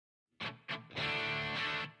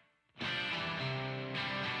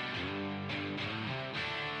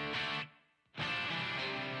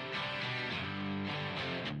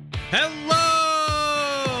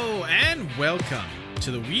Hello and welcome to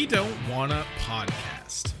the We Don't Wanna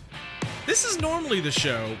podcast. This is normally the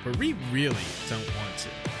show where we really don't want to.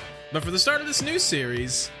 But for the start of this new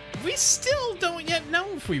series, we still don't yet know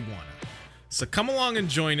if we wanna. So come along and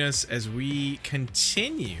join us as we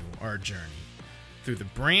continue our journey through the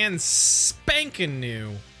brand spanking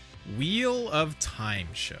new Wheel of Time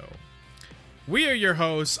show. We are your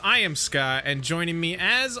hosts. I am Scott, and joining me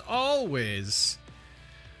as always,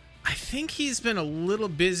 I think he's been a little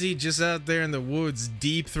busy just out there in the woods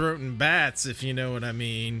deep-throating bats, if you know what I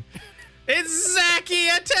mean. It's Zachy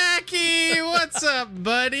Attacky! What's up,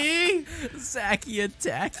 buddy? Zachy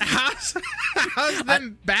Attacky. How's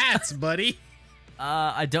them bats, buddy?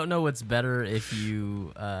 I don't know what's better if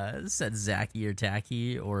you said Zachy or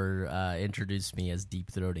Tacky or introduced me as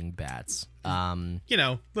deep-throating bats. You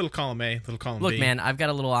know, little column A, little column Look, B. man, I've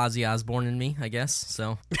got a little Ozzy Osbourne in me, I guess,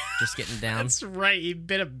 so just getting down. That's right, he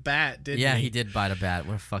bit a bat, didn't he? Yeah, he did bite a bat.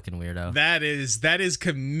 What a fucking weirdo. That is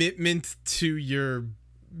commitment to your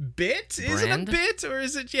bit? Is it a Brand? bit, or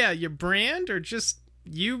is it, your brand, or just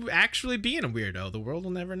you actually being a weirdo? The world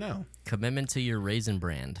will never know. Commitment to your raisin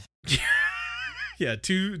brand. Yeah,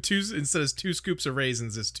 two instead of 2 scoops of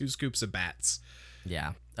raisins, it's 2 scoops of bats.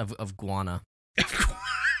 Yeah, of guana.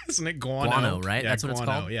 Isn't it guano? Guano, right? Yeah, That's what it's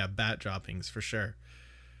guano. called? Yeah, bat droppings for sure.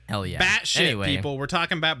 Hell yeah. Bat shit, Anyway, people. We're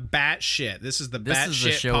talking about bat shit. This is the This Bat is a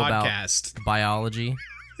Shit show about- podcast. biology.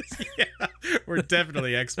 Yeah, we're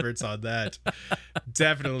definitely experts on that.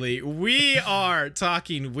 Definitely. We are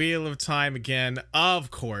talking Wheel of Time again.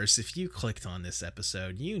 Of course, if you clicked on this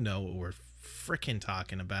episode, you know what we're freaking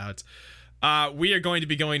talking about. We are going to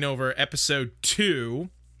be going over episode 2.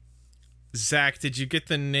 Zach, did you get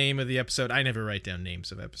the name of the episode? I never write down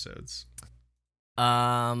names of episodes. You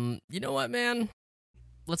know what, man?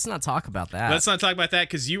 Let's not talk about that. Let's not talk about that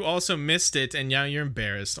because you also missed it and now you're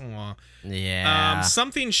embarrassed. Aw. Yeah.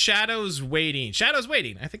 Something Shadows Waiting. Shadows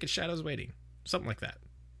Waiting. I think it's Shadows Waiting. Something like that.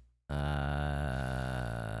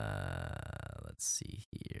 Let's see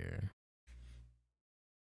here.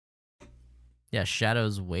 Yeah,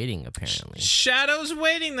 Shadows Waiting, apparently. Shadows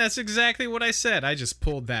Waiting. That's exactly what I said. I just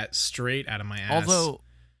pulled that straight out of my ass.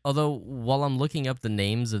 Although, while I'm looking up the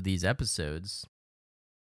names of these episodes,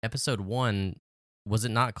 episode 1, was it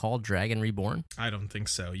not called Dragon Reborn? I don't think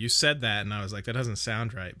so. You said that, and I was like, that doesn't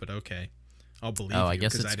sound right, but okay. I'll believe you. Oh, I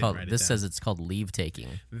guess 'cause it's didn't called. write it This down. says it's called Leave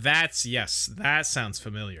Taking. Yes, that sounds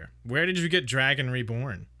familiar. Where did you get Dragon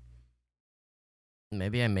Reborn?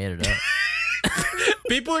 Maybe I made it up.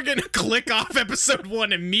 People are going to click off episode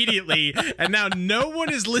 1 immediately, and now no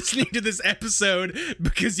one is listening to this episode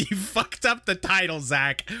because you fucked up the title,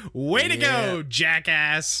 Zach. Way to go,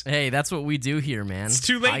 jackass. Hey, that's what we do here, man. It's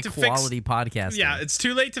too late High to fix- quality podcasting. Yeah, it's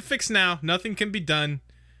too late to fix now. Nothing can be done.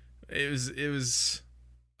 It was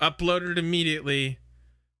uploaded immediately.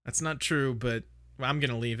 That's not true, but I'm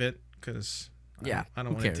going to leave it because I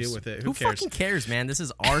don't want to deal with it. Who cares? Fucking cares, man? This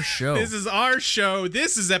is our show. This is our show.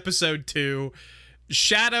 This is episode 2.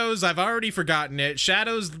 Shadows, I've already forgotten it.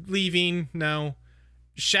 Shadows leaving. No.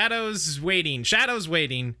 Shadows waiting. Shadows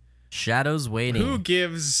waiting. Shadows Waiting. Who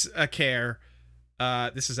gives a care?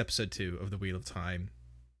 This is episode 2 of the Wheel of Time.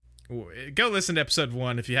 Go listen to episode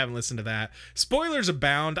 1 if you haven't listened to that. Spoilers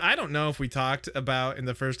abound. I don't know if we talked about in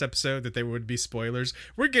the first episode that there would be spoilers.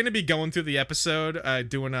 We're going to be going through the episode,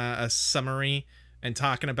 doing a summary and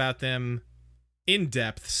talking about them in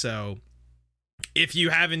depth. So if you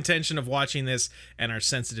have intention of watching this and are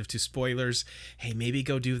sensitive to spoilers, hey, maybe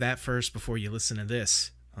go do that first before you listen to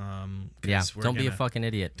this. Yeah, don't be a fucking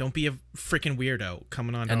idiot. Don't be a freaking weirdo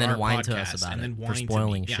coming on And then our whine podcast to us about and it then for whine to me.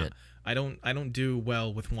 spoiling Yeah. shit. I don't do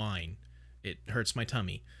well with wine. It hurts my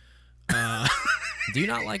tummy. Do you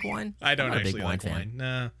not like wine? I don't I'm not a big actually like fan. wine.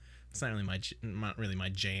 Nah, it's not really my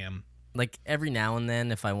jam. Like every now and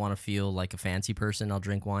then, if I want to feel like a fancy person, I'll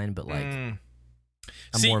drink wine. But like, I'm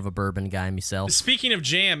See, more of a bourbon guy myself. Speaking of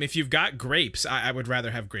jam, if you've got grapes, I would rather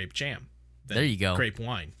have grape jam than There you go. grape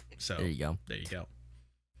wine. So There you go. There you go.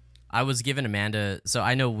 I was giving Amanda. So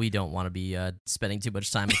I know we don't want to be spending too much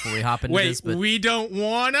time before we hop into Wait, this, but we don't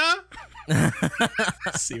wanna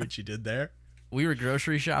see what you did there. we were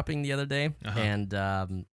grocery shopping the other day, Uh-huh.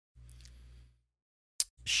 and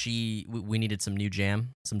we needed some new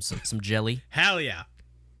jam, some jelly, Hell yeah.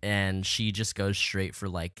 and she just goes straight for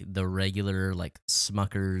like the regular like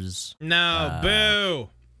Smuckers. No, boo.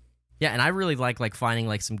 Yeah, and I really like finding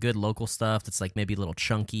like some good local stuff that's like maybe a little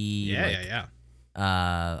chunky. Yeah, like, yeah.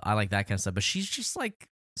 I like that kind of stuff, but she's just like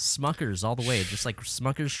Smuckers all the way, just like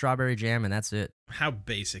Smuckers strawberry jam, and that's it. How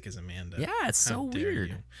basic is Amanda? Yeah, it's How so dare weird.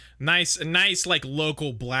 you. Nice like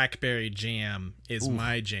local blackberry jam is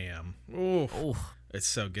my jam. Ooh. Oh, It's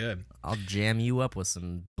so good. I'll jam you up with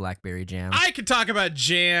some blackberry jam. I could talk about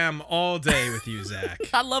jam all day with you, Zach.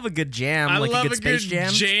 I love a good jam. I like love a good Space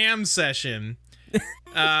Jam. jam session.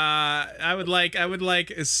 I would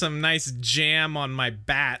like some nice jam on my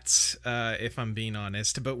bats, if I'm being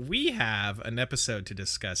honest. But we have an episode to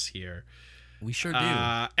discuss here. We sure do.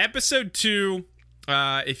 Episode 2.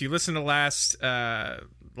 If you listen to last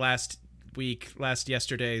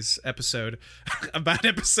yesterday's episode about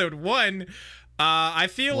episode 1, I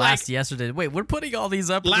feel yesterday. Wait, we're putting all these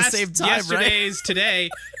up at the same time, yesterday's today.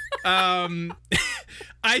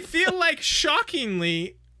 I feel like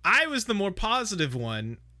shockingly, I was the more positive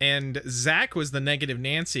one, and Zach was the negative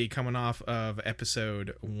Nancy coming off of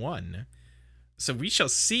episode 1. So we shall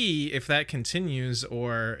see if that continues,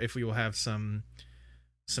 or if we will have some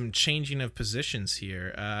changing of positions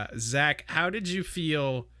here. Zach, how did you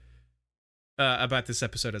feel about this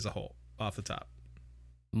episode as a whole, off the top?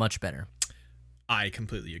 Much better. I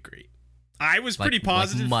completely agree. I was pretty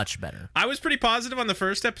positive. Much better. I was pretty positive on the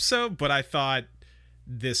first episode, but I thought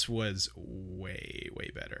this was way, way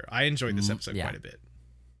better. I enjoyed this episode quite a bit.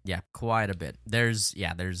 Yeah, quite a bit. There's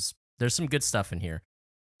some good stuff in here.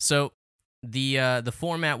 So the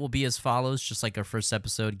format will be as follows, just like our first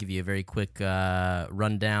episode, give you a very quick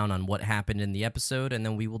rundown on what happened in the episode, and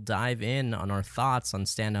then we will dive in on our thoughts on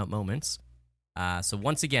standout moments. So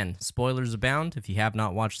once again, spoilers abound. If you have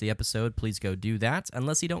not watched the episode, please go do that,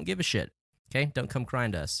 unless you don't give a shit. Okay? Don't come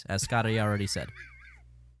crying to us, as Scotty already said.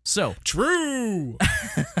 So true.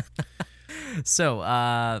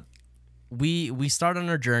 So we start on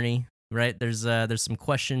our journey, right? There's some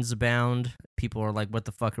questions abound. People are like, what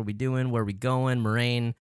the fuck are we doing? Where are we going?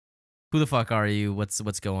 Moraine, who the fuck are you? What's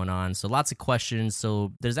going on? So lots of questions.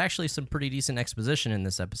 So there's actually some pretty decent exposition in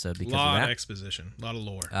this episode because of that. A lot of exposition, a lot of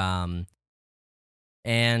lore.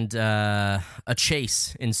 And a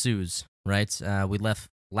chase ensues, right? We left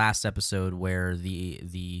last episode where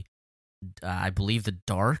the I believe the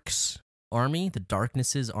Dark's army, the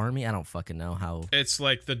Darkness's army. I don't fucking know how. It's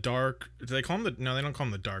like the Dark. Do they call him the? No, they don't call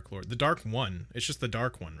him the Dark Lord. The Dark One. It's just the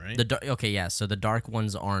Dark One, right? Okay, yeah. So the Dark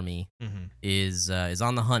One's army is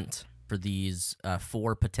on the hunt for these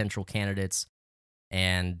 4 potential candidates,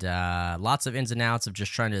 and lots of ins and outs of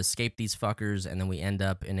just trying to escape these fuckers, and then we end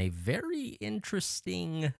up in a very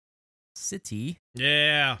interesting city.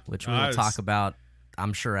 Yeah, which we will talk about,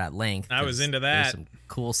 I'm sure, at length. I was into that. There's some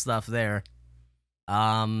cool stuff there.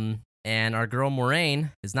 And our girl Moraine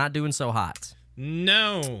is not doing so hot.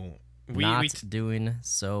 No. Not doing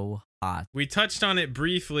so hot. We touched on it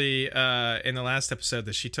briefly in the last episode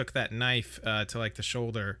that she took that knife to like the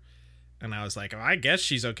shoulder, and I was like, oh, I guess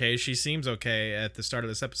she's okay. She seems okay at the start of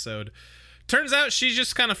this episode. Turns out she's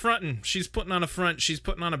just kind of fronting. She's putting on a front. She's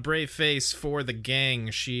putting on a brave face for the gang.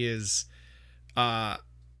 She is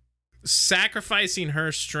sacrificing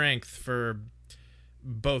her strength for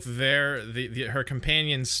both her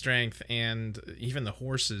companion's strength and even the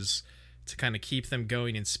horses to kind of keep them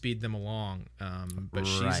going and speed them along. But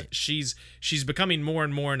right. she's becoming more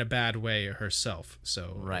and more in a bad way herself.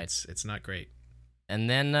 So right. It's not great. And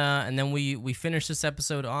then we finish this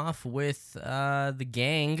episode off with the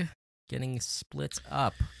gang getting split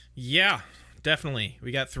up. Yeah, definitely.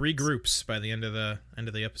 We got 3 groups by the end of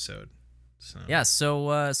the episode. So. Yeah,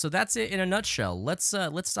 so that's it in a nutshell. Let's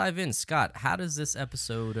dive in. Scott, how does this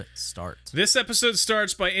episode start? This episode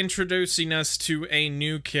starts by introducing us to a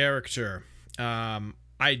new character.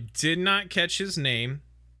 I did not catch his name.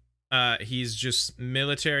 He's just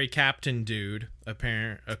military captain dude,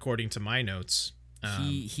 according to my notes.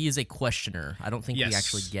 He is a questioner. I don't think we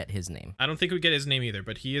actually get his name. I don't think we get his name either,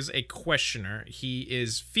 but he is a questioner. He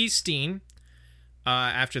is feasting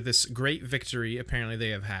after this great victory apparently they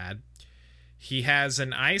have had. He has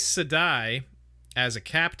an Aes Sedai as a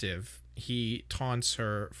captive. He taunts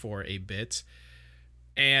her for a bit.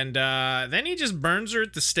 And then he just burns her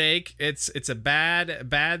at the stake. It's a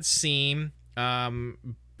bad scene. At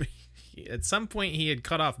some point, he had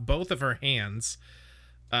cut off both of her hands.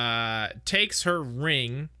 Takes her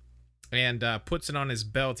ring and puts it on his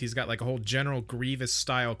belt. He's got like a whole General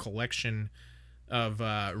Grievous-style collection of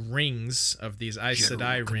rings, of these Aes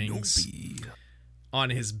Sedai rings on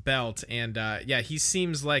his belt, and he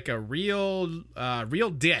seems like a real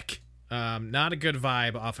dick. Not a good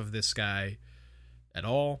vibe off of this guy at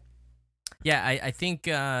all. Yeah, I think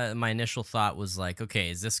my initial thought was like, okay,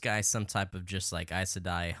 is this guy some type of just like Aes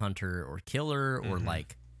Sedai hunter or killer, or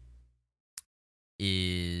like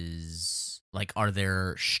are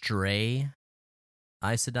there stray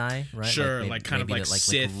Aes Sedai, right? Sure, like kind of like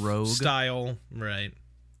Sith rogue style, right?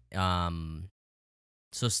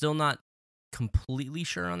 So still not completely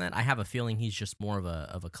sure on that. I have a feeling he's just more of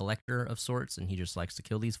a collector of sorts, and he just likes to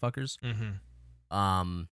kill these fuckers.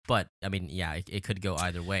 But I mean, yeah, it could go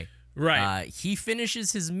either way. Right. He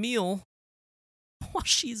finishes his meal while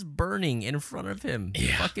she's burning in front of him.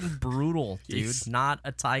 Yeah. Fucking brutal, dude. He's- Not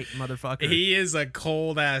a tight motherfucker. He is a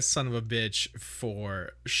cold ass son of a bitch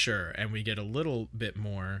for sure, and we get a little bit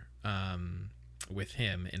more with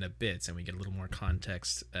him in a bit, and we get a little more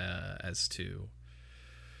context as to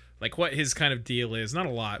like what his kind of deal is. Not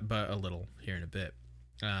a lot, but a little here in a bit.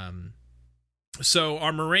 So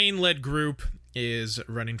our Moraine-led group is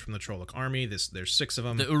running from the Trolloc army. There's 6 of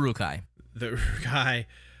them. The Uruk-hai. The Uruk-hai.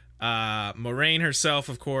 Moraine herself,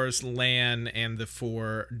 of course, Lan, and the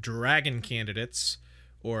 4 dragon candidates,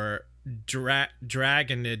 or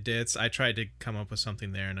dragonidates. I tried to come up with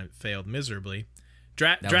something there, and it failed miserably.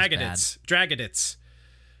 Dragonidates.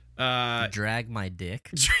 Drag my dick.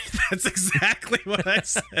 That's exactly what I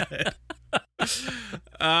said.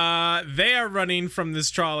 They are running from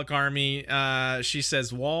this Trolloc army. She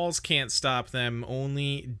says walls can't stop them,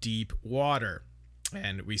 only deep water.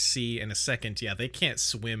 And we see in a second, yeah, they can't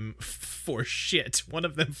swim for shit. One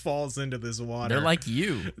of them falls into this water. They're like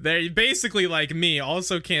you. They're basically like me,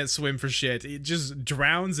 also can't swim for shit. It just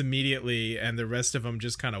drowns immediately, and the rest of them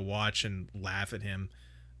just kind of watch and laugh at him.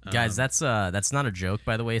 Guys, that's not a joke,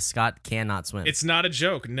 by the way. Scott cannot swim. It's not a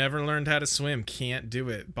joke. Never learned how to swim. Can't do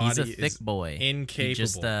it. Body He's a thick is boy. incapable.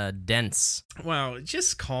 He's just dense. Well,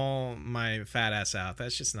 just call my fat ass out.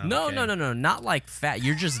 That's just not No, okay. no. Not like fat.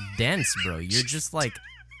 You're just dense, bro. You're just like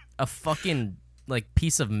a fucking like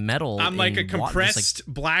piece of metal. I'm like a in water, compressed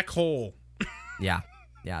just black hole. yeah,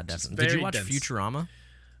 definitely. Did very you watch dense. Futurama?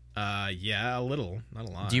 Yeah, a little, not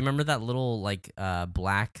a lot. Do you remember that little like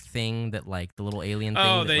black thing that like the little alien thing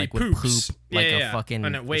that they like would poops. poop like Yeah, a yeah. fucking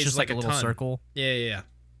And it weighs it's just like like a a little ton. circle Yeah.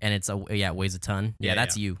 and it's it weighs a ton. Yeah,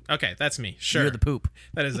 that's you. Okay, that's me. Sure. You're the poop.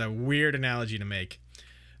 That is a weird analogy to make.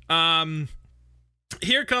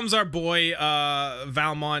 Here comes our boy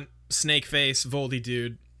Valmont Snakeface Voldy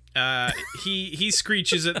dude. He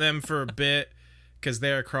screeches at them for a bit because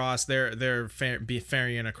they're across. They're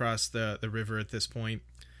ferrying across the river at this point.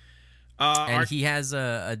 And he has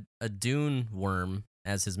a dune worm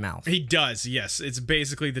as his mouth. He does, yes. It's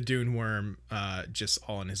basically the dune worm, just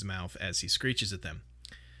all in his mouth as he screeches at them.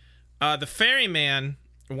 The ferryman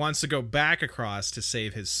wants to go back across to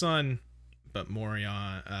save his son, but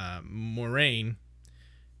Moraine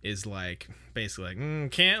is like, basically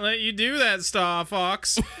like, can't let you do that, Star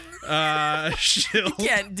Fox. You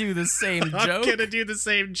can't do the same joke. I'm gonna do the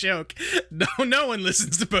same joke. No one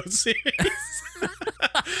listens to both series.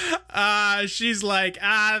 She's like,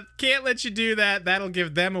 can't let you do that. That'll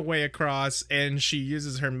give them a way across. And she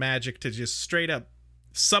uses her magic to just straight up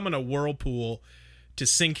summon a whirlpool to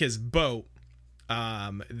sink his boat.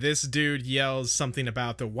 This dude yells something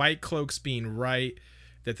about the White Cloaks being right,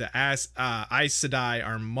 that the Aes Sedai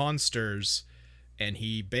are monsters, and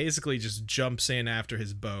he basically just jumps in after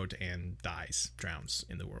his boat and drowns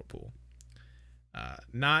in the whirlpool.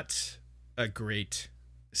 Not a great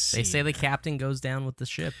scene. They say the captain goes down with the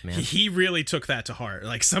ship, man. He really took that to heart.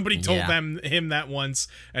 Like, somebody told him that once,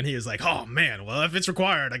 and he was like, oh man, well, if it's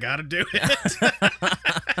required, I gotta do it.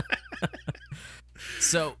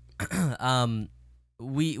 So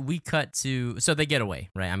we cut to, so they get away,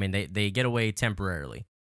 right? I mean, they get away temporarily.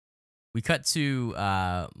 We cut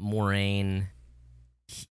to Moraine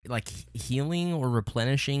like healing or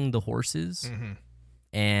replenishing the horses. Mm-hmm.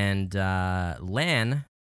 And Lan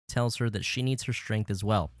tells her that she needs her strength as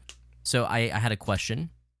well. So I had a question.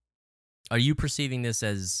 Are you perceiving this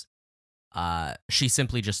as she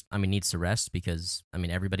simply just, needs to rest because,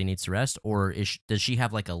 everybody needs to rest? Or does she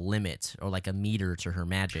have like a limit or like a meter to her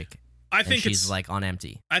magic? I think she's it's like on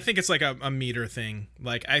empty. I think it's like a meter thing.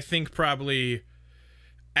 Like, I think probably,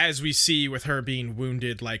 as we see with her being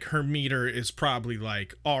wounded, like her meter is probably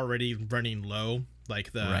like already running low.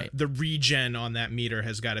 Like the regen on that meter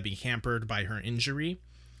has got to be hampered by her injury.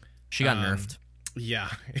 She got nerfed. Yeah,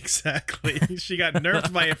 exactly. She got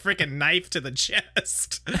nerfed by a freaking knife to the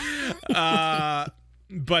chest.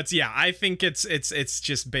 But yeah, I think it's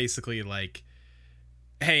just basically like,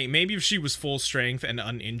 hey, maybe if she was full strength and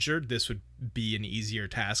uninjured, this would be an easier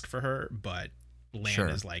task for her. But Lan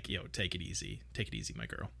is like, yo, take it easy, my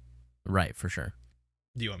girl. Right, for sure.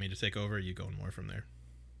 Do you want me to take over? Or are you going more from there?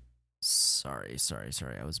 Sorry.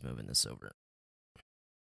 I was moving this over.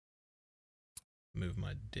 Move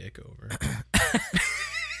my dick over.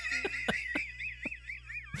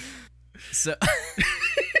 So,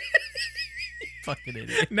 fucking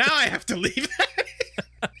idiot. Now I have to leave.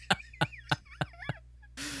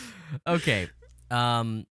 Okay.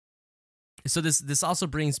 So this also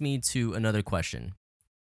brings me to another question.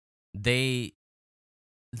 They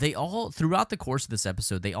all throughout the course of this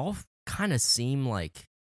episode, they all kind of seem like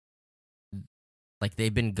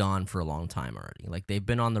they've been gone for a long time already. Like they've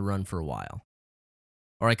been on the run for a while.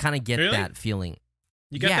 Or I kind of get Really? that feeling.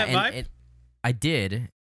 You got that vibe? And I did,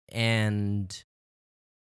 and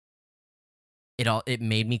it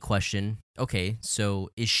made me question, okay, so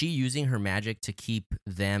is she using her magic to keep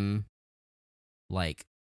them like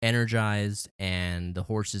energized and the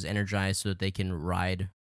horses energized so that they can ride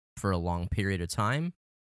for a long period of time?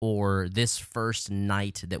 Or this first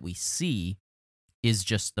night that we see is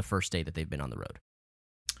just the first day that they've been on the road?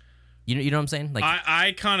 You know what I'm saying? Like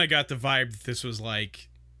I kind of got the vibe that this was like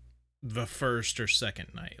the first or second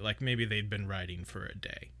night. Like maybe they'd been riding for a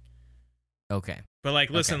day. Okay. But like,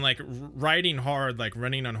 listen, Okay. like riding hard, like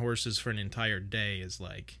running on horses for an entire day is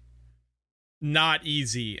like not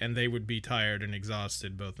easy, and they would be tired and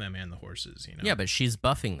exhausted, both them and the horses. You know. Yeah, but she's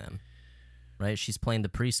buffing them, right? She's playing the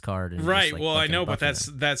priest card, and Right. just, like, Well, I fucking know, but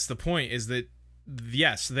buffing that's the point. Is that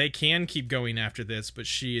yes, they can keep going after this, but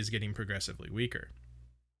she is getting progressively weaker.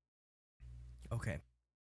 them. Okay.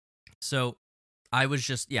 So I was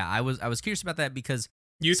just I was curious about that because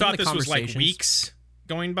You some of thought the this was like conversations- weeks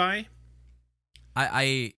going by?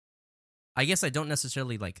 I guess I don't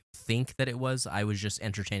necessarily like think that it was. I was just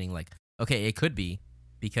entertaining like, okay, it could be,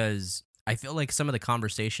 because I feel like some of the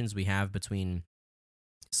conversations we have between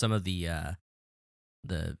some of the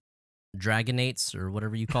dragonates or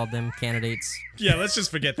whatever you called them, candidates. Yeah, let's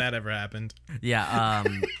just forget that ever happened. Yeah,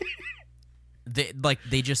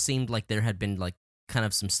 they just seemed like there had been like kind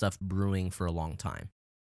of some stuff brewing for a long time.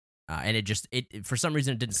 And it for some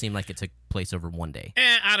reason it didn't seem like it took place over one day.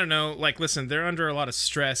 I don't know. Like, listen, they're under a lot of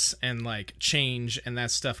stress and like change, and that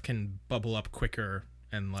stuff can bubble up quicker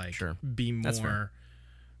and like Sure. be That's fair. more.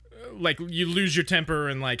 Like, you lose your temper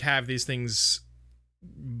and like have these things,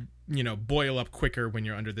 boil up quicker when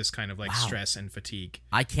you're under this kind of like Wow. stress and fatigue.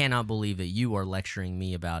 I cannot believe that you are lecturing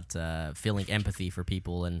me about feeling empathy for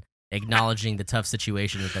people and acknowledging the tough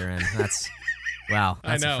situation that they're in. That's wow.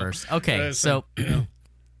 That's I know. a first. Okay, Listen,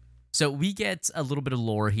 so we get a little bit of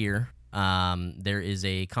lore here. There is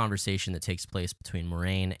a conversation that takes place between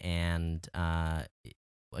Moraine and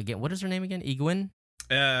again, what is her name again? Egwene?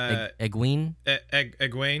 Egwene?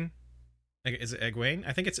 Egwene. Is it Egwene?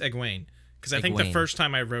 I think it's Egwene. Because I think the Egwene. first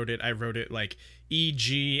time I wrote it like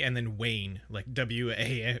E-G and then Wayne, like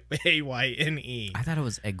W-A-Y-N-E. I thought it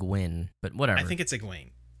was Egwene, but whatever. I think it's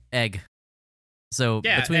Egwene. Egg. So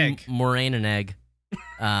Yeah, between Egg. Moraine and Egg,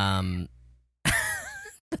 the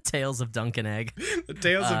tales of Dunk and Egg, The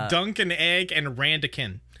tales of Dunk and Egg and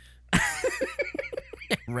Randikin.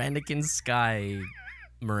 Randikin Sky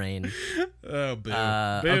Moraine. Oh, boo.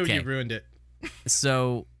 Boo, okay. you ruined it.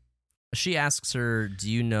 So she asks her, "Do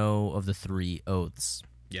you know of the 3 oaths?"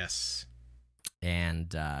 Yes.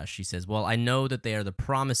 And she says, "Well, I know that they are the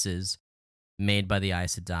promises made by the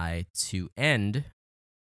Aes Sedai to end.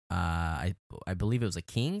 I believe it was a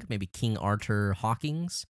king, maybe King Arthur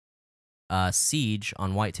Hawkins, siege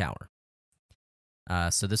on White Tower.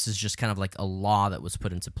 So this is just kind of like a law that was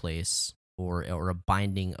put into place, or a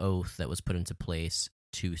binding oath that was put into place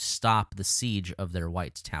to stop the siege of their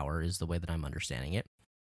White Tower, is the way that I'm understanding it.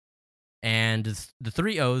 And the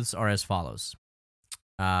 3 oaths are as follows.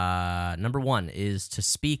 Number 1 is to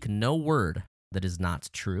speak no word that is not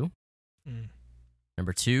true. Mm.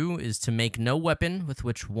 Number 2 is to make no weapon with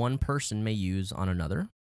which one person may use on another.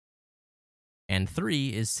 And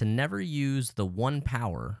 3 is to never use the one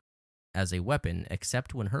power as a weapon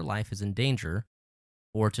except when her life is in danger,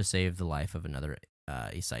 or to save the life of another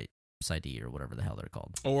Aes Sedai, or whatever the hell they're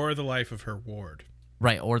called. Or the life of her ward.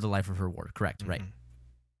 Right, or the life of her ward. Correct, right. Mhm.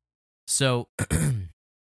 So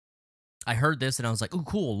I heard this and I was like, "Ooh,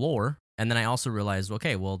 cool, lore." And then I also realized,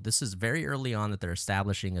 okay, well, this is very early on that they're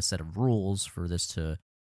establishing a set of rules for this to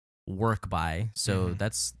work by. So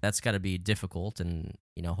Mhm. that's got to be difficult, and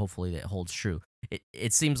hopefully that holds true.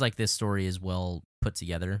 It seems like this story is well put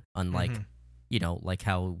together, unlike Mhm. like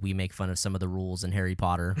how we make fun of some of the rules in Harry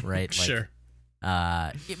Potter, right? Like, Sure.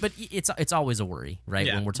 but it's always a worry, right?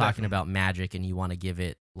 Yeah, When we're talking definitely. about magic and you want to give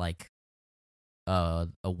it like a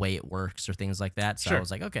way it works or things like that. So I Sure.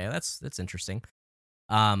 was like, okay, that's interesting.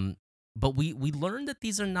 But we learned that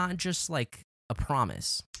these are not just like a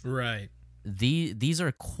promise. Right. These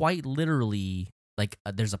are quite literally like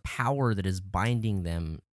there's a power that is binding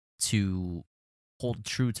them to hold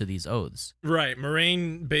true to these oaths. Right.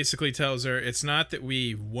 Moraine basically tells her it's not that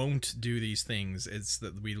we won't do these things, it's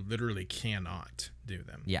that we literally cannot do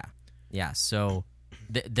them. Yeah. So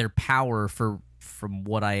their power, from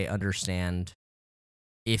what I understand,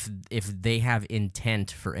 if they have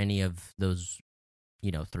intent for any of those,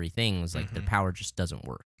 three things, like their power just doesn't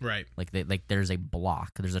work. Right. Like there's a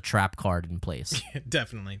block, there's a trap card in place.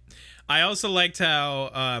 Definitely. I also liked how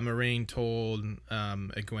Moiraine told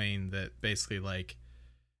Egwene that basically, like,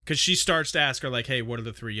 because she starts to ask her, like, hey, what are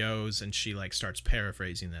the 3 O's? And she, like, starts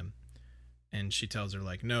paraphrasing them. And she tells her,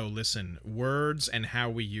 like, no, listen, words and how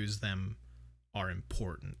we use them are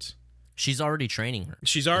important. She's already training her.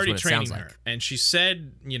 She's already training her. Like. And she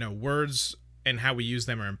said, words and how we use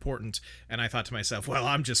them are important. And I thought to myself, well,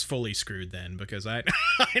 I'm just fully screwed then, because I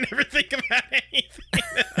never think about anything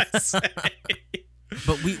that I say.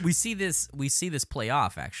 But we see this play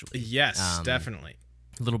off, actually. Yes, definitely.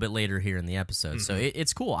 A little bit later here in the episode. So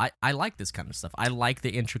it's cool. I like this kind of stuff. I like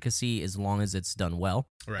the intricacy as long as it's done well.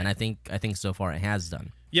 Right. And I think so far it has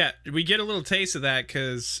done. Yeah, we get a little taste of that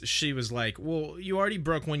because she was like, well, you already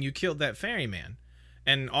broke when you killed that ferryman.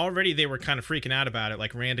 And already they were kind of freaking out about it.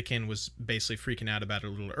 Like, Randikin was basically freaking out about it a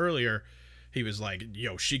little earlier. He was like,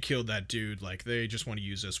 yo, she killed that dude. Like, they just want to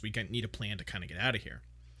use us. We need a plan to kind of get out of here.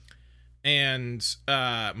 And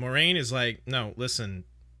Moiraine is like, no, listen,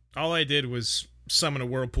 all I did was summon a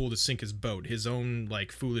whirlpool to sink his boat. His own,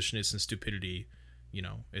 like, foolishness and stupidity,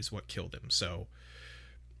 is what killed him. So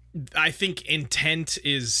I think intent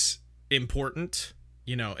is important.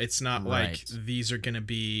 It's not like these are going to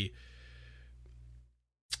be...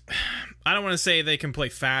 I don't want to say they can play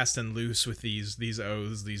fast and loose with these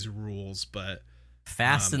oaths, these rules, but...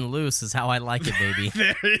 Fast and loose is how I like it, baby.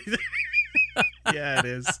 Yeah, it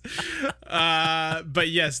is. But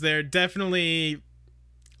yes, they're definitely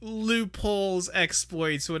loopholes,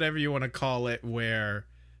 exploits, whatever you want to call it, where,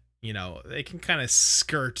 they can kind of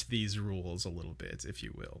skirt these rules a little bit, if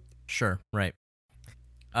you will. Sure, right.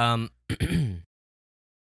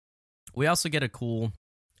 We also get a cool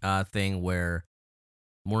thing where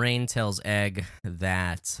Moiraine tells Egg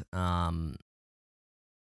that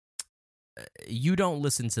you don't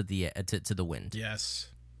listen to the wind. Yes.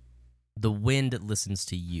 The wind listens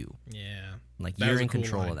to you. Yeah. Like, you're in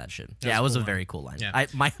control of that shit. Yeah, it was a very cool line. Yeah.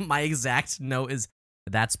 My exact note is,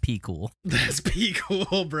 that's P cool. That's P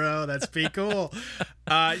cool, bro. That's P cool.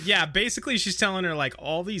 Yeah, basically she's telling her, like,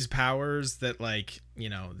 all these powers that, like,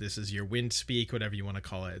 this is your wind speak, whatever you want to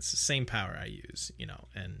call it. It's the same power I use,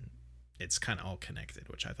 and it's kind of all connected,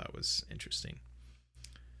 which I thought was interesting.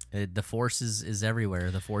 The Force is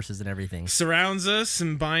everywhere. The Force is in everything. Surrounds us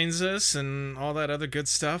and binds us and all that other good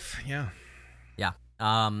stuff. Yeah. Yeah.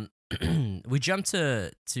 We jump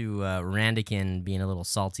to Randikin being a little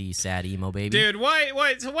salty, sad emo baby. Dude, why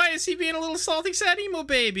is he being a little salty, sad emo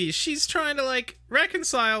baby? She's trying to, like,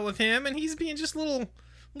 reconcile with him, and he's being just little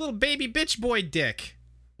baby bitch boy dick.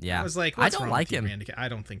 Yeah. I was like, I don't like him. Randikin? I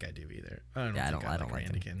don't think I do either. I don't like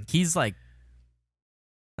Randikin. Him. He's like,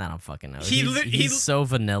 I don't fucking know. He's so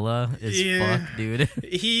vanilla as fuck, dude.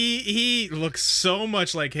 He looks so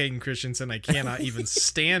much like Hayden Christensen. I cannot even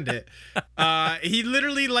stand it. He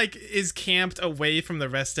literally, like, is camped away from the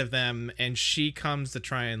rest of them, and she comes to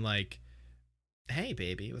try and, like, hey,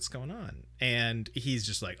 baby, what's going on? And he's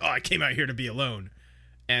just like, oh, I came out here to be alone.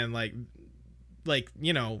 And, like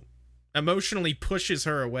emotionally pushes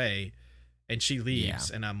her away, and she leaves.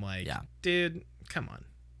 Yeah. And I'm like, dude, come on.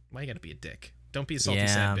 Why you gotta be a dick? Don't be a salty,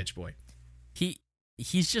 sad bitch boy.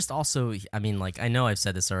 He's just also, I mean, like, I know I've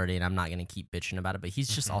said this already, and I'm not going to keep bitching about it, but he's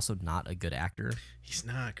just also not a good actor. He's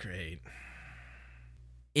not great.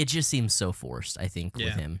 It just seems so forced, I think,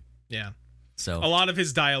 with him. Yeah. So a lot of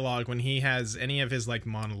his dialogue, when he has any of his, like,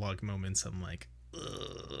 monologue moments, I'm like,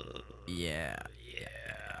 ugh. Yeah.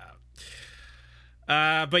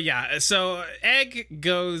 But yeah, so Egg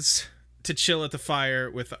goes to chill at the fire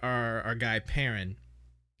with our guy Perrin.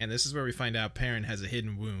 And this is where we find out Perrin has a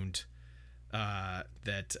hidden wound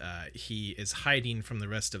that he is hiding from the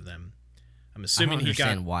rest of them. I'm assuming I don't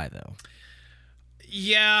understand why, though.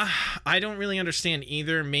 Yeah, I don't really understand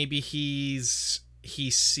either. Maybe he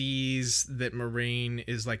sees that Moiraine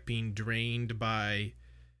is, like, being drained by,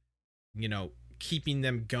 keeping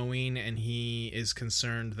them going, and he is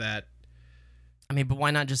concerned that... I mean, but why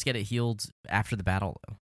not just get it healed after the battle,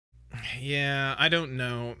 though? Yeah, I don't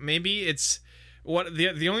know. Maybe it's... What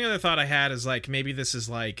the only other thought I had is, like, maybe this is,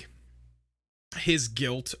 like, his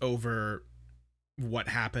guilt over what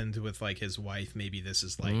happened with, like, his wife. Maybe this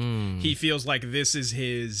is, like, he feels like this is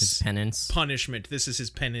his penance, punishment. This is his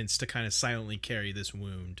penance to kind of silently carry this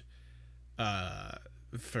wound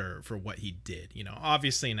for what he did.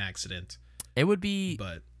 Obviously an accident. It would be,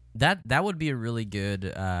 but that would be a really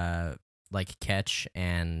good like, catch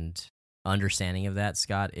and understanding of that,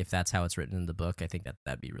 Scott. If that's how it's written in the book, I think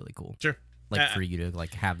that'd be really cool. Sure. like for you to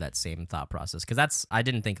like have that same thought process, because I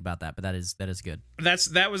didn't think about that, but that is good.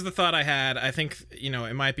 That was the thought I had. I think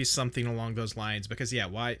it might be something along those lines, because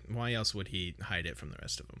why else would he hide it from the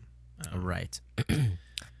rest of them? Right.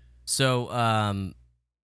 So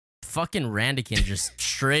fucking Randikin just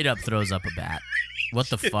straight up throws up a bat. What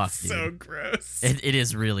the fuck, dude? So gross. It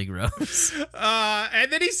is really gross.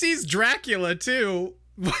 And then he sees Dracula too.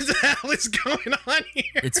 What the hell is going on here?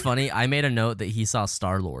 It's funny. I made a note that he saw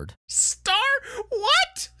Star-Lord.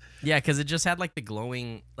 What? Yeah, because it just had like the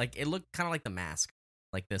glowing, like it looked kind of like the mask,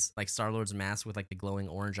 like this, like Star-Lord's mask with like the glowing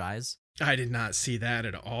orange eyes. I did not see that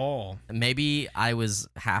at all. Maybe I was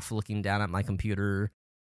half looking down at my computer,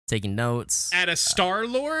 taking notes. At a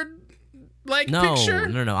Star-Lord no, picture?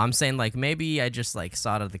 No. I'm saying like maybe I just like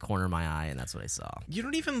saw it at the corner of my eye and that's what I saw. You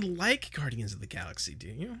don't even like Guardians of the Galaxy, do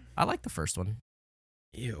you? I like the first one.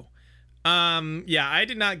 Ew. Yeah, I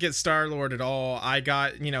did not get Star-Lord at all. I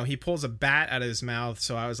got, he pulls a bat out of his mouth,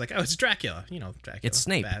 so I was like, oh, it's Dracula. Dracula. It's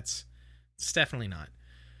Snape. Bats. It's definitely not.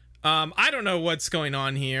 I don't know what's going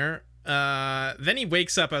on here. Then he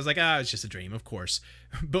wakes up. I was like, it's just a dream, of course.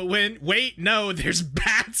 But no, there's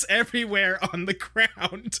bats everywhere on the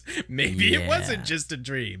ground. Maybe it wasn't just a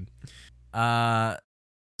dream.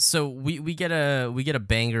 So we get a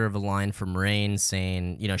banger of a line from Rain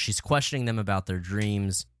saying, she's questioning them about their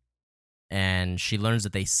dreams, and she learns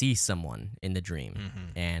that they see someone in the dream,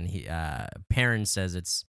 and Perrin says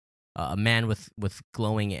it's a man with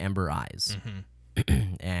glowing amber eyes,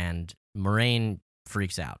 and Moiraine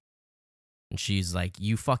freaks out, and she's like,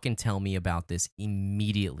 "You fucking tell me about this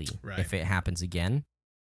immediately if it happens again."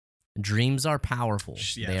 Dreams are powerful.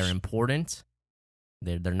 They are important.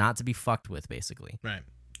 They're not to be fucked with, basically. Right.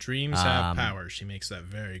 Dreams have power. She makes that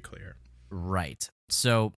very clear. Right.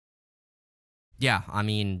 So, yeah, I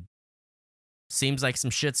mean, seems like some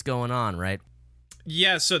shit's going on, right?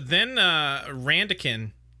 Yeah, so then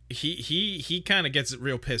Randikin, he kind of gets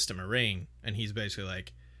real pissed at Moiraine, and he's basically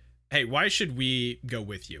like, hey, why should we go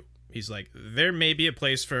with you? He's like, there may be a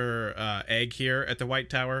place for Egg here at the White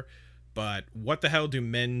Tower, but what the hell do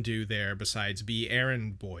men do there besides be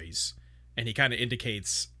errand boys? And he kind of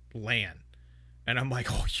indicates Lan. And I'm like,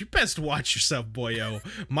 oh, you best watch yourself, boyo.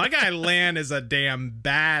 My guy Lan is a damn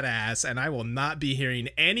badass, and I will not be hearing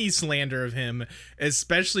any slander of him,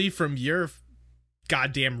 especially from your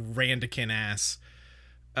goddamn Randikin ass.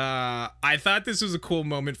 I thought this was a cool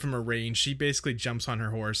moment from Moiraine. She basically jumps on her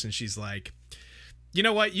horse, and she's like, you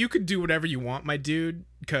know what? You could do whatever you want, my dude,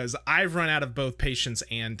 because I've run out of both patience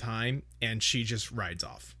and time, and she just rides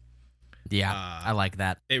off. Yeah, I like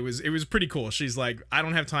that. It was pretty cool. She's like, I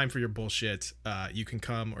don't have time for your bullshit. You can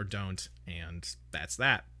come or don't, and that's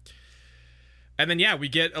that. And then, we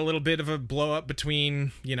get a little bit of a blow up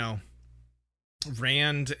between,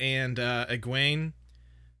 Rand and Egwene.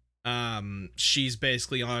 She's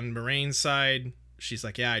basically on Moiraine's side. She's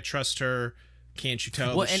like, yeah, I trust her. Can't you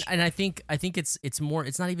tell? Well, and I think it's more.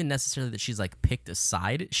 It's not even necessarily that she's like picked a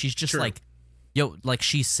side. She's just like, yo, like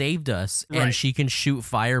she saved us and she can shoot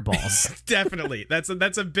fireballs. Definitely. That's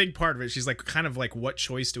a big part of it. She's like, kind of like, what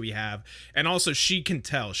choice do we have? And also she can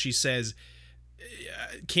tell. She says,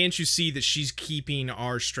 can't you see that she's keeping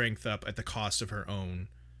our strength up at the cost of her own?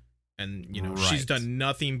 And, she's done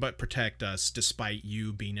nothing but protect us despite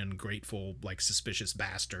you being an ungrateful, like, suspicious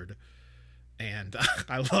bastard. And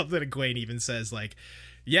I love that Egwene even says, like,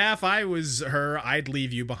 yeah, if I was her, I'd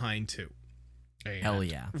leave you behind too. And hell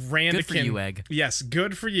yeah. Randikin, good for you, Egg. Yes,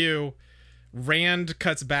 good for you. Rand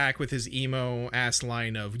cuts back with his emo-ass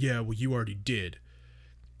line of, yeah, well, you already did.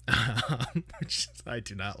 I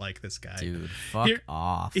do not like this guy. Dude, fuck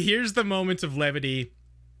off. Here's the moment of levity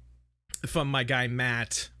from my guy,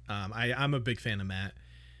 Matt. I'm a big fan of Matt.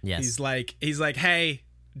 Yes. He's like, hey,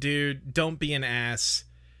 dude, don't be an ass.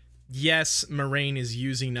 Yes, Moiraine is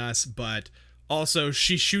using us, but also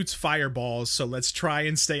she shoots fireballs, so let's try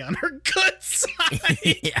and stay on her good side.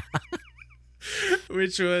 Yeah.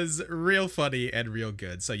 Which was real funny and real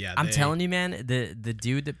good. So yeah, I'm telling you, man, the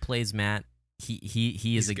dude that plays Matt,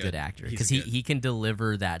 he is a good actor, because he can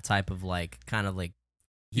deliver that type of like kind of like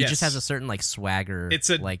he just has a certain like swagger. It's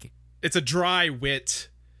a dry wit.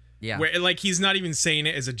 Yeah. Where like he's not even saying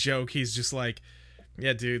it as a joke. He's just like,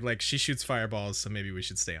 yeah, dude, like she shoots fireballs, so maybe we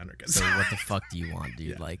should stay on her good side. So what the fuck do you want, dude?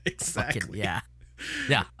 Yeah, like exactly. Fucking,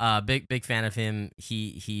 yeah. Big fan of him.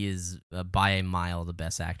 He is by a mile the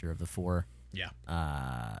best actor of the four. Yeah.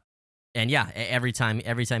 And yeah, every time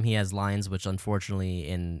he has lines, which unfortunately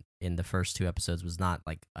in the first two episodes was not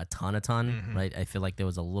like a ton, right? I feel like there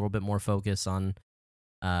was a little bit more focus on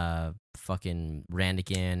fucking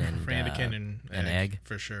Randikin and and Egg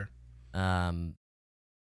for sure. And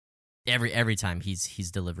Every time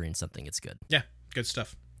he's delivering something, it's good. Yeah, good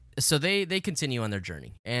stuff. So they continue on their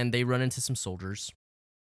journey, and they run into some soldiers,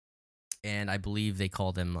 and I believe they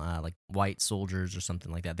call them like white soldiers or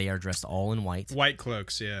something like that. They are dressed all in white. White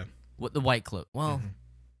cloaks, yeah. What the white cloak? Well,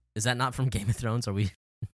 is that not from Game of Thrones? Are we?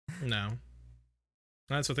 No,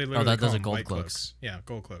 that's what they literally call those are them, gold white cloaks. Yeah,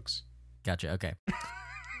 gold cloaks. Gotcha. Okay.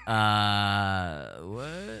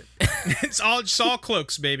 What? It's all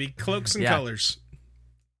cloaks, baby. Cloaks and colors.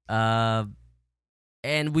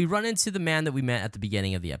 And we run into the man that we met at the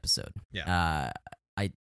beginning of the episode. Yeah. I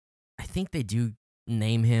think they do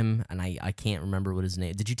name him, and I can't remember what his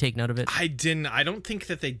name. Did you take note of it? I didn't. I don't think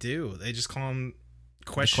that they do. They just call him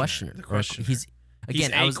questioner. The questioner. He's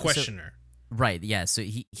a questioner. Right. Yeah. So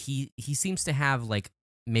he seems to have like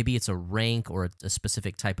maybe it's a rank or a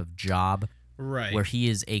specific type of job. Right. Where he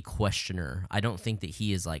is a questioner. I don't think that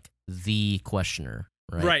he is like the questioner.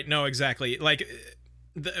 Right. Right. No. Exactly. Like.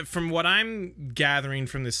 From what I'm gathering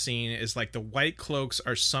from this scene is like the white cloaks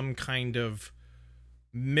are some kind of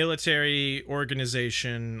military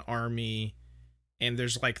organization, army, and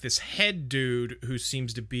there's like this head dude who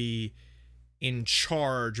seems to be in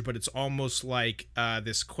charge, but it's almost like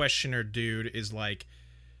this questioner dude is like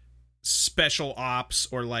special ops,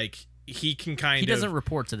 or like he can he doesn't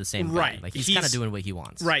report to the same guy. Like he's kind of doing what he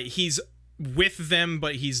wants. Right. He's with them,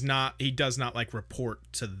 but he does not like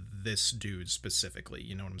report to this dude specifically,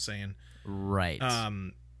 you know what I'm saying? Right.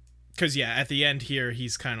 Because yeah, at the end here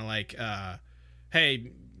he's kind of like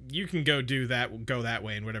hey, you can go that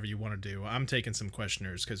way and whatever you want to do. I'm taking some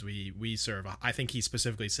questioners because we serve I think he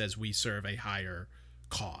specifically says we serve a higher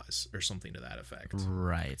cause or something to that effect.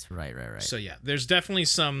 Right. So yeah, there's definitely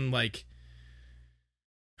some like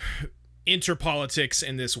interpolitics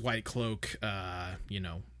in this white cloak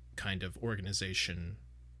kind of organization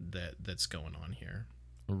that's going on here.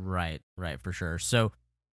 Right, for sure. So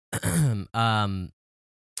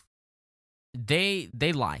they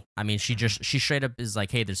lie. I mean, she straight up is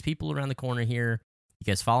like, "Hey, there's people around the corner here. You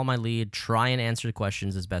guys follow my lead. Try and answer the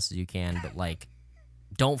questions as best as you can, but like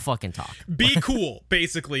don't fucking talk. Be cool,"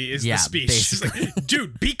 basically is the speech. She's like,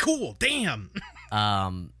 "Dude, be cool. Damn."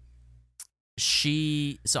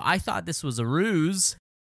 So I thought this was a ruse,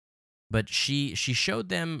 but she showed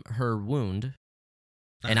them her wound,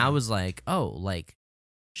 and I was like, "Oh, like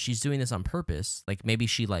she's doing this on purpose. Like maybe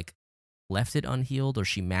she like left it unhealed, or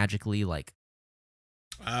she magically like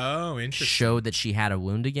interesting, showed that she had a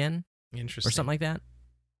wound again, interesting, or something like that."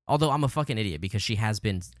 Although I'm a fucking idiot because she has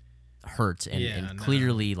been hurt and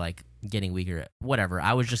clearly like getting weaker. Whatever.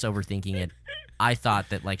 I was just overthinking it. I thought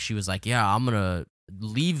that like she was like, "Yeah, I'm gonna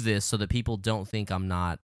leave this so that people don't think I'm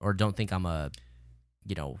not, or don't think I'm a."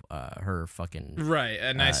 Her fucking right,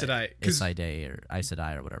 an Aes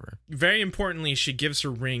Sedai or whatever. Very importantly, she gives her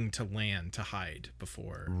ring to Lan to hide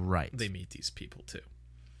before they meet these people too.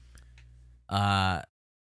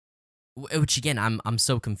 Which again, I'm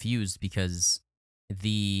so confused because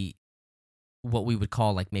what we would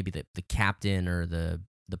call like maybe the captain or the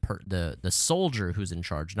soldier who's in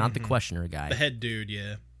charge, not the questioner guy, the head dude,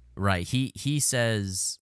 yeah, right. He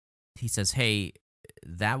says, "Hey,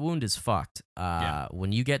 that wound is fucked.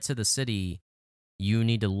 When you get to the city, you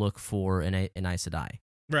need to look for an Aes Sedai."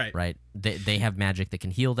 Right. They have magic that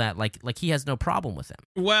can heal that. Like he has no problem with them.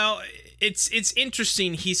 Well, it's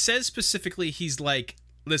interesting. He says specifically, he's like,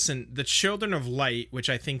 "Listen, the Children of Light," which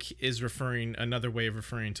I think is another way of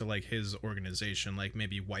referring to like his organization. Like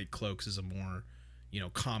maybe White Cloaks is a more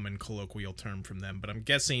common colloquial term from them. But I'm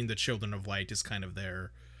guessing the Children of Light is kind of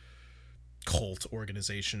their cult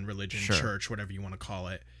organization, religion, church, whatever you want to call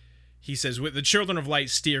it. He says, "With the Children of Light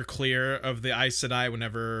steer clear of the Aes Sedai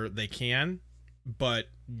whenever they can, but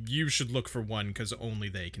you should look for one because only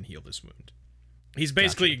they can heal this wound." He's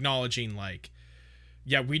basically acknowledging like,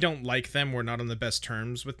 yeah, we don't like them, we're not on the best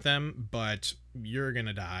terms with them, but you're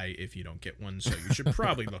gonna die if you don't get one, so you should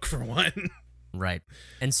probably look for one. Right.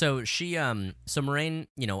 And so she so Moiraine,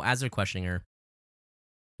 as they're questioning her,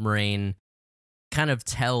 Moiraine kind of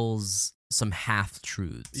tells some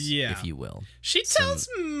half-truths, if you will. She tells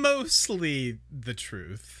mostly the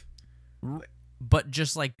truth. But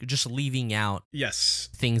just leaving out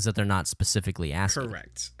things that they're not specifically asking.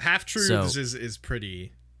 Correct. Half-truths is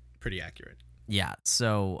pretty accurate. Yeah,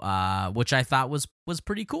 so which I thought was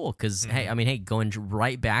pretty cool because, hey, going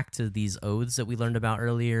right back to these oaths that we learned about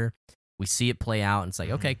earlier, we see it play out, and it's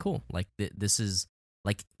like, okay, cool. Like, this is,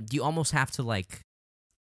 like, you almost have to, like,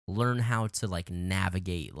 learn how to like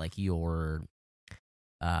navigate like your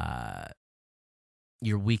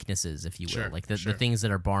weaknesses, if you will, like the things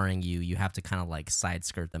that are barring you have to kind of like side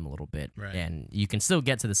skirt them a little bit, right. And you can still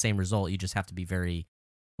get to the same result. You just have to be very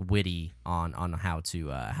witty on how to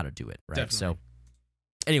do it, right? Definitely. So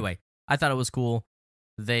anyway, I thought it was cool.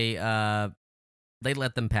 They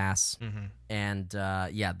let them pass, and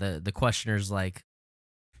the questioner's like,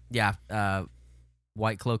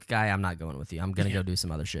 white cloak guy, I'm not going with you. I'm gonna go do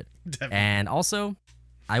some other shit. Definitely. And also,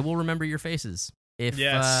 I will remember your faces if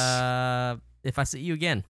I see you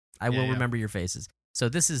again. I will remember your faces. So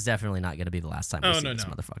this is definitely not going to be the last time we see this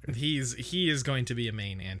motherfucker. He is going to be a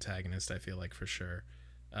main antagonist, I feel like, for sure.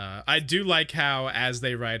 I do like how, as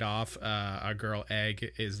they ride off, our girl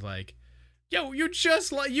Egg is like, yo, you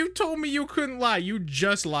told me you couldn't lie. You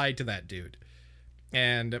just lied to that dude.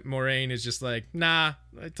 And Moraine is just like, nah,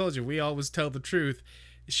 I told you, we always tell the truth.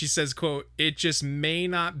 She says, quote, it just may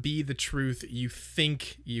not be the truth you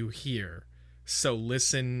think you hear. So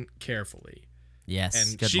listen carefully. Yes,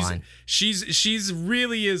 and good line. She's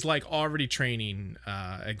really is like already training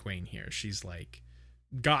Egwene here. She's like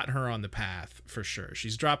got her on the path for sure.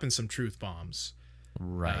 She's dropping some truth bombs,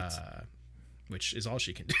 right? Which is all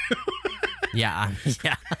she can do. Yeah.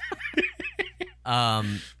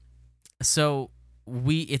 So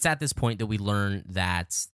it's at this point that we learn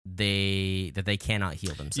that they cannot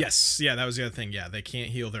heal themselves. Yes, yeah, that was the other thing. Yeah, they can't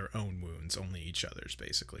heal their own wounds, only each other's,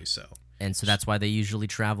 basically. So that's why they usually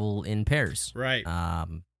travel in pairs, right?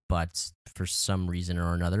 But for some reason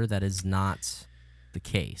or another, that is not the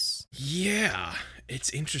case. Yeah,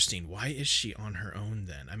 it's interesting. Why is she on her own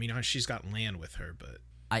then? I mean, she's got Lan with her, but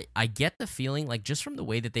I get the feeling, like, just from the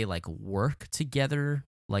way that they like work together,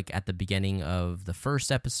 like at the beginning of the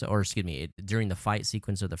first episode, or excuse me, during the fight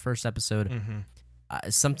sequence of the first episode.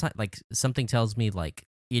 Sometimes, like, something tells me like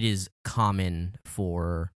it is common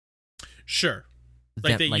for sure,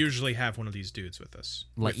 like they usually have one of these dudes with us,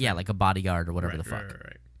 like like a bodyguard or whatever the fuck.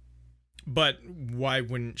 Right. But why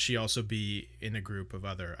wouldn't she also be in a group of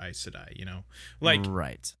other Aes Sedai? You know, like,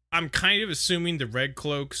 right. I'm kind of assuming the Red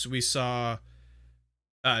Cloaks we saw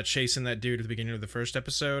chasing that dude at the beginning of the first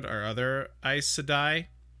episode are other Aes Sedai.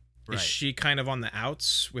 Right. Is she kind of on the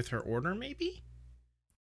outs with her order? Maybe,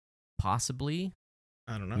 possibly.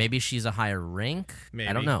 I don't know. Maybe she's a higher rank. Maybe.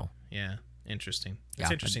 I don't know. Yeah, interesting.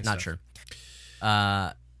 That's interesting. Not stuff.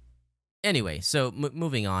 Sure. Anyway, so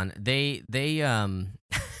moving on. They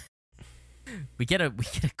we get a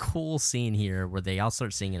cool scene here where they all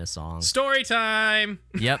start singing a song. Story time.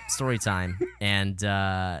 Yep, story time, and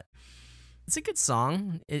it's a good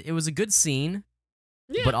song. It was a good scene,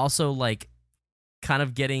 but also like kind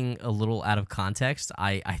of getting a little out of context.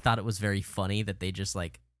 I thought it was very funny that they just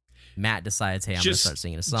like. Matt decides, hey, I'm going to start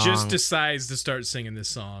singing a song. Just decides to start singing this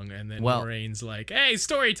song, and then Moraine's like, hey,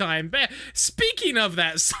 story time. Speaking of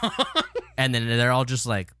that song. And then they're all just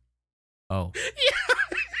like, oh. Yeah.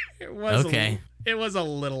 It was okay. It was a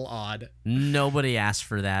little odd. Nobody asked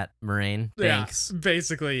for that, Moraine. Thanks. Yeah,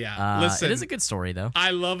 basically, yeah. Listen, it is a good story, though.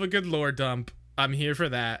 I love a good lore dump. I'm here for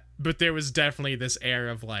that. But there was definitely this air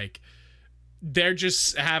of like, they're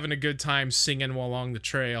just having a good time singing along the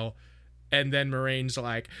trail. And then Moraine's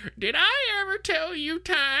like, did I ever tell you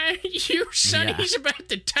you sonnies about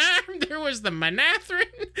the time there was the Manetheren?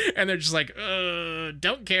 And they're just like,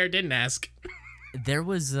 don't care, didn't ask. There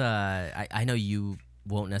was, I know you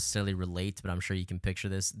won't necessarily relate, but I'm sure you can picture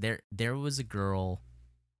this. There was a girl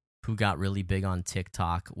who got really big on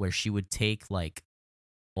TikTok where she would take, like,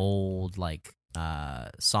 old, like,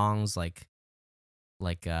 songs, like,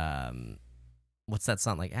 what's that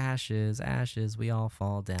song, like ashes, ashes, we all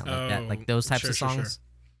fall down, like that, like those types of songs,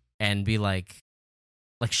 and be like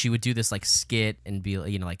she would do this like skit and be,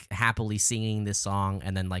 you know, like happily singing this song,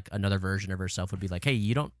 and then like another version of herself would be like, hey,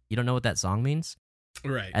 you don't know what that song means,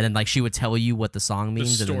 right? And then like she would tell you what the song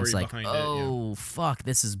means, and then it's like, oh fuck,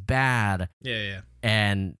 this is bad, yeah,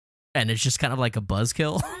 and it's just kind of like a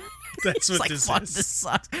buzzkill. That's what like, this fuck, is. This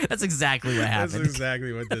sucks. That's exactly what happened. That's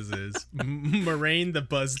exactly what this is. Moraine the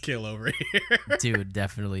buzzkill over here. Dude,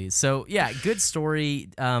 definitely. So yeah, good story.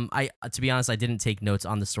 I to be honest, I didn't take notes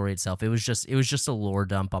on the story itself. It was just a lore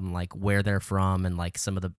dump on like where they're from and like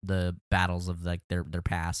some of the battles of like their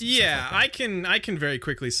past. Yeah, like I can very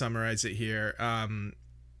quickly summarize it here.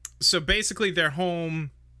 So basically their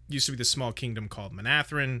home used to be the small kingdom called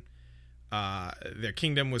Manetheren. Their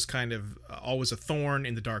kingdom was kind of always a thorn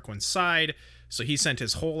in the Dark One's side, so he sent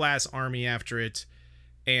his whole ass army after it.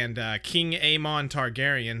 And King Aemon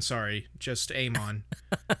Targaryen, sorry, just Aemon,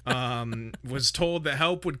 was told that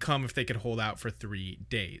help would come if they could hold out for 3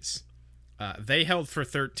 days. They held for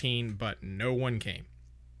 13, but no one came.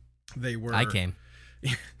 I came.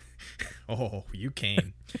 Oh, you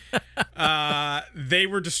came. They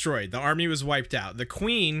were destroyed. The army was wiped out. The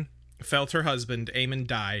queen felt her husband, Aemon,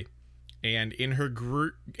 die. And in her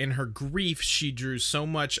grief, she drew so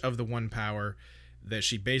much of the One Power that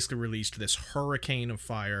she basically released this hurricane of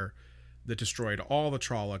fire that destroyed all the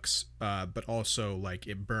Trollocs, but also like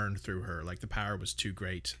it burned through her. Like the power was too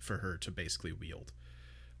great for her to basically wield.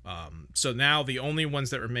 So now the only ones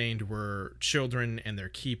that remained were children and their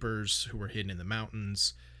keepers who were hidden in the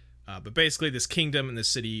mountains. But basically this kingdom and this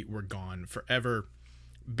city were gone forever.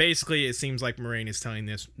 Basically, it seems like Moiraine is telling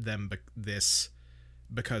them this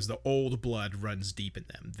because the old blood runs deep in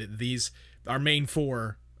them. These, our main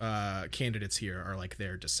four candidates here are like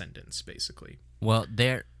their descendants, basically. Well,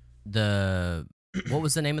 what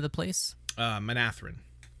was the name of the place? Manetheren.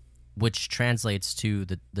 Which translates to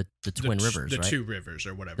the Twin Rivers, right? The two rivers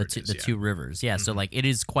or whatever it is. The two rivers, yeah. Mm-hmm. So, like, it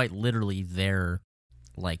is quite literally their,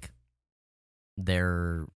 I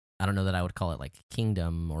don't know that I would call it, like,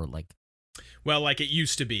 kingdom or, like... Well, like it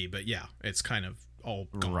used to be, but yeah, it's kind of all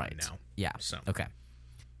gone now. Yeah. So okay.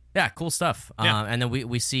 Yeah, cool stuff. Yeah. And then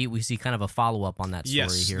we see kind of a follow up on that story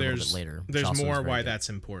here a little bit later. There's more why that's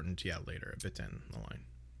important. Yeah, later a bit down the line.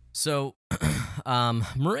 So,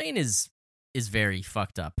 Moiraine is very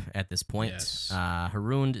fucked up at this point. Yes.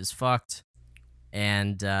 Harund is fucked,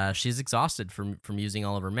 and she's exhausted from using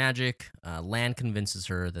all of her magic. Lan convinces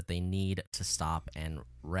her that they need to stop and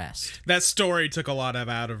rest. That story took a lot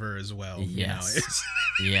out of her as well. Yes.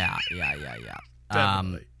 Yeah.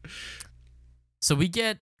 Definitely. So we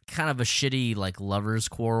get kind of a shitty like lovers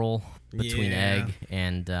quarrel between Egg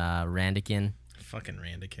and Randikin. Fucking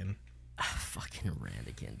Randikin. Fucking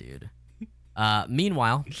Randikin, dude.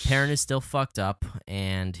 Meanwhile, Perrin is still fucked up,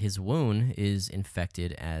 and his wound is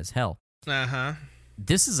infected as hell. Uh-huh.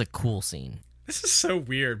 This is a cool scene. This is so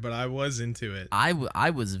weird, but I was into it. I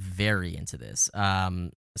was very into this.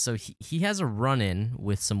 So he has a run-in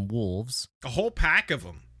with some wolves. A whole pack of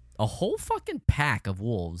them. A whole fucking pack of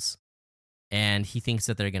wolves. And he thinks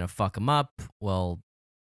that they're going to fuck him up. Well,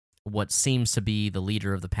 what seems to be the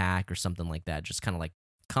leader of the pack or something like that just kind of like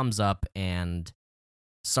comes up and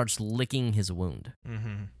starts licking his wound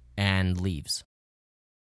and leaves.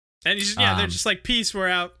 And he's they're just like, peace, we're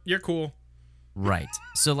out, you're cool. Right.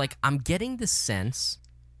 So like I'm getting the sense,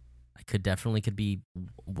 I could be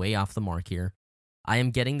way off the mark here. I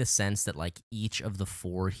am getting the sense that like each of the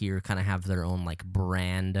four here kind of have their own like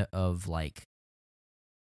brand of like,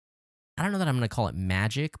 I don't know that I'm going to call it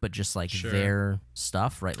magic, but just like their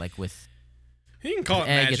stuff, right? Like with... You can call it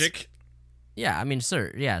magic. Yeah, I mean,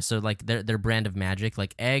 sir, yeah. So like their brand of magic,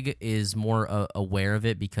 like Egg is more aware of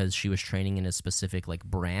it because she was training in a specific like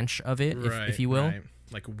branch of it, if you will. Right.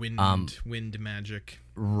 Like wind magic.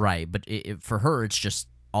 Right, but for her, it's just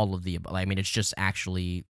all of the above. I mean, it's just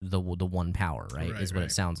actually the one power, right? Is what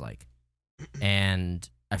it sounds like. And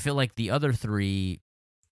I feel like the other three,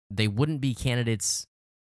 they wouldn't be candidates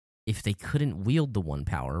if they couldn't wield the one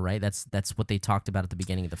power, right? That's what they talked about at the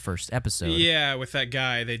beginning of the first episode. Yeah, with that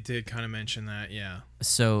guy, they did kind of mention that, yeah.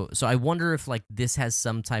 So I wonder if like this has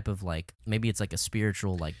some type of like, maybe it's like a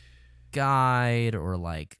spiritual like guide or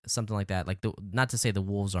like something like that. Like not to say the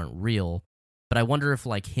wolves aren't real, but I wonder if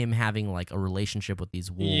like him having like a relationship with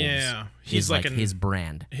these wolves he's is like his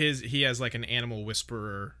brand. He has like an animal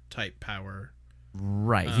whisperer type power.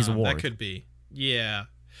 Right, he's a warg. That could be. Yeah.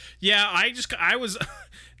 Yeah, I was...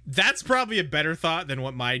 That's probably a better thought than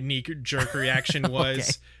what my knee-jerk reaction was.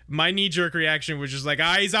 Okay. My knee-jerk reaction was just like,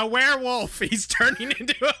 he's a werewolf. He's turning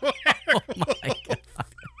into a werewolf. Oh my God.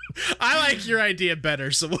 I like your idea better,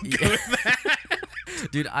 so we'll go with that.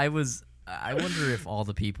 Dude, I wonder if all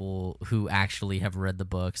the people who actually have read the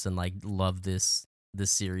books and like love this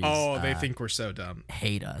series. Oh, they think we're so dumb.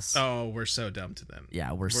 Hate us. Oh, we're so dumb to them.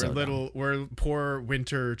 Yeah, we're so dumb. We're poor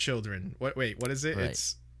winter children. What is it? Right.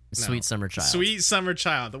 It's... No. Sweet Summer Child. Sweet Summer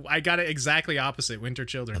Child. I got it exactly opposite. Winter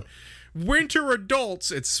children. Winter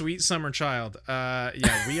adults. It's Sweet Summer Child.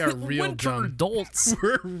 Yeah, we are real Winter dumb. adults.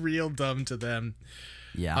 We're real dumb to them.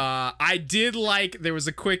 Yeah. I did like, there was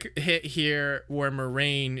a quick hit here where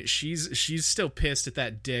Moiraine, she's still pissed at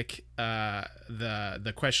that dick,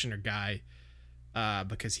 the questioner guy,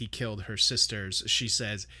 because he killed her sisters. She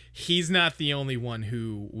says he's not the only one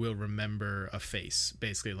who will remember a face.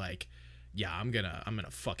 Basically like, yeah, I'm gonna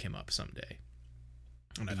fuck him up someday.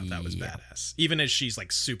 And I thought that was badass. Even as she's like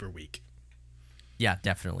super weak. Yeah,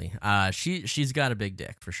 definitely. She's got a big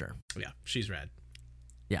dick for sure. Yeah, she's rad.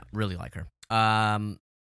 Yeah, really like her.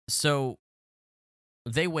 So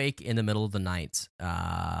they wake in the middle of the night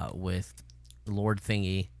with Lord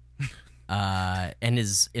Thingy and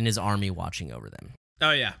his army watching over them.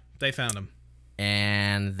 Oh yeah, they found him.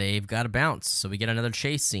 And they've got to bounce. So we get another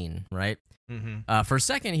chase scene, right? Mm-hmm. For a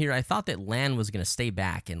second here, I thought that Lan was going to stay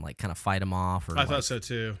back and like kind of fight him off. Or I thought so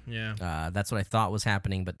too. Yeah. That's what I thought was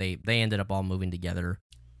happening, but they ended up all moving together.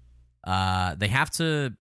 They have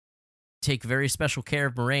to take very special care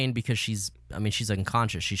of Moraine because she's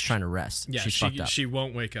unconscious. She's trying to rest. Yeah, she's fucked up. She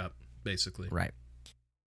won't wake up, basically. Right.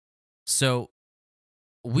 So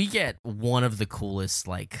we get one of the coolest,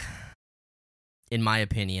 like, in my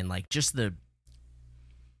opinion, like, just the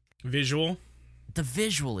visual. The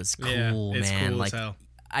visual is cool, yeah, it's man. Cool like, as hell.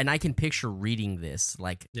 And I can picture reading this,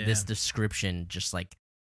 like, this description, just like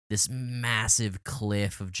this massive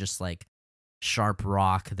cliff of just like sharp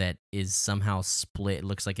rock that is somehow split. It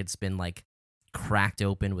looks like it's been like cracked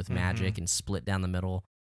open with magic and split down the middle.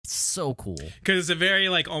 It's so cool. Because it's a very,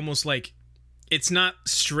 like, almost like, it's not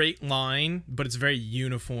straight line, but it's very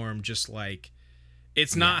uniform, just like,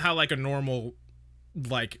 it's not how, like, a normal,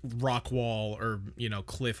 like, rock wall or, you know,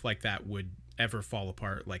 cliff like that would ever fall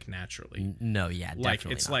apart, like, naturally. No, yeah, definitely like,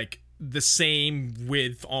 it's not. like the same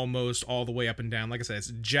width almost all the way up and down. Like I said,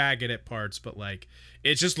 it's jagged at parts, but, like,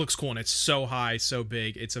 it just looks cool, and it's so high, so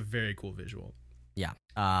big. It's a very cool visual. Yeah.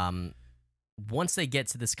 Once they get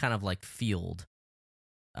to this kind of, like, field,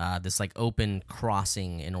 this, like, open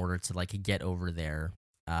crossing in order to, like, get over there,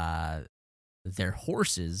 their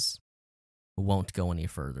horses won't go any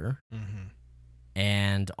further. Mm-hmm.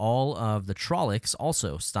 And all of the Trollocs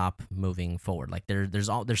also stop moving forward. Like,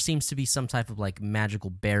 there seems to be some type of, like, magical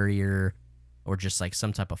barrier or just, like,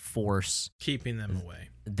 some type of force keeping them away.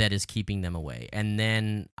 That is keeping them away. And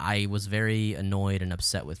then I was very annoyed and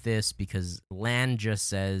upset with this because Lan just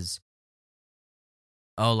says,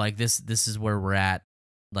 oh, like, this is where we're at,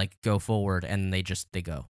 like, go forward, and they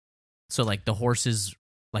go. So, like, the horses,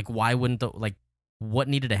 like, why wouldn't what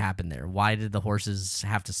needed to happen there? Why did the horses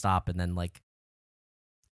have to stop? And then, like,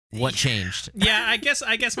 what changed? Yeah, I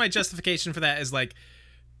guess my justification for that is, like,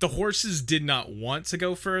 the horses did not want to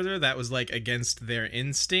go further. That was, like, against their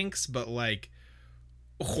instincts, but, like,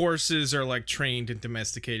 horses are, like, trained and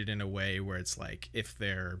domesticated in a way where it's like, if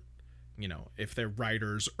their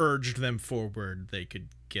riders urged them forward, they could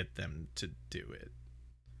get them to do it.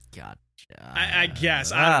 Gotcha. I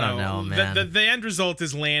guess. I don't know, man. The end result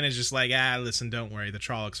is Lan is just like, listen, don't worry, the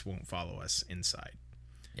Trollocs won't follow us inside.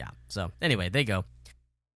 Yeah. So anyway, they go.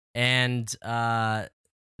 And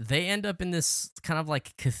they end up in this kind of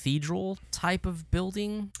like cathedral type of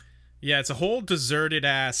building. Yeah, it's a whole deserted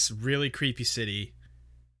ass, really creepy city.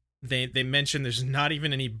 They mention there's not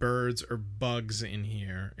even any birds or bugs in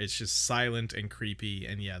here. It's just silent and creepy.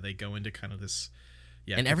 And yeah, they go into kind of this.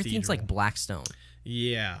 Yeah, and everything's like black stone.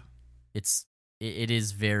 Yeah, it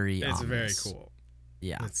is very. It's ominous. very cool.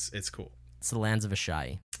 Yeah, it's cool. It's the lands of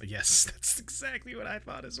Ashai. Yes, that's exactly what I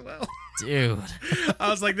thought as well. Dude. I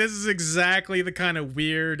was like, this is exactly the kind of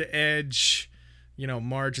weird edge,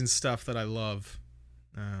 margin stuff that I love.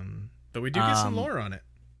 But we do get some lore on it.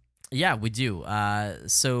 Yeah, we do.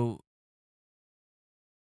 So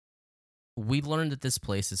we learned that this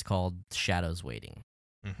place is called Shadows Waiting.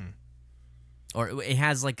 Mm-hmm. Or it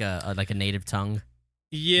has like a native tongue.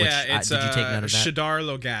 Yeah, which, did you take note of that? Shadar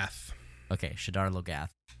Logath. Okay, Shadar Logath.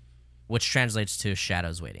 Which translates to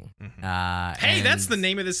Shadows Waiting. Mm-hmm. Hey, that's the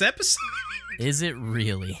name of this episode. Is it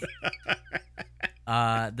really?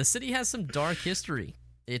 The city has some dark history.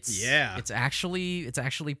 It's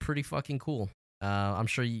actually pretty fucking cool. I'm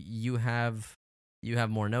sure you have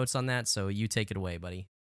more notes on that, so you take it away, buddy.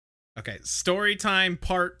 Okay, story time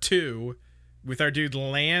part 2 with our dude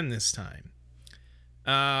Lan this time.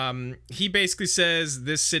 He basically says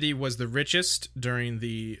this city was the richest during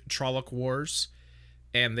the Trolloc Wars,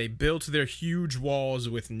 and they built their huge walls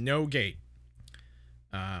with no gate.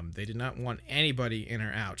 They did not want anybody in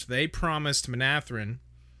or out. They promised Manetheren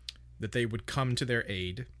that they would come to their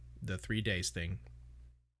aid, the 3 days thing.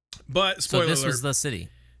 But, spoiler alert. So this was the city?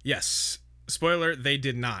 Yes. Spoiler, they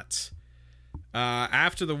did not.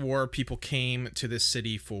 After the war, people came to this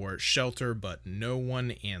city for shelter, but no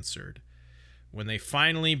one answered. When they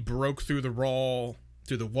finally broke through the wall,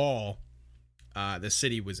 the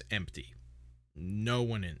city was empty. No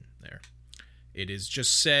one in there. It is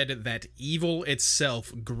just said that evil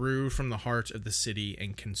itself grew from the heart of the city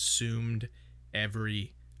and consumed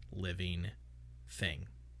every living thing.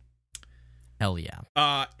 Hell yeah.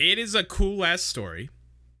 It is a cool ass story.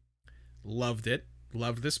 Loved it.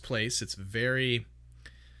 Loved this place. It's very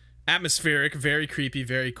atmospheric, very creepy,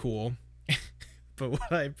 very cool. But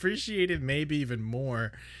what I appreciated maybe even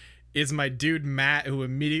more is my dude Matt, who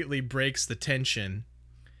immediately breaks the tension.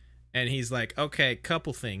 And he's like, okay,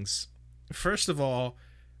 couple things. First of all,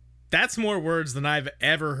 that's more words than I've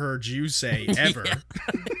ever heard you say, ever.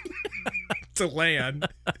 To Lan.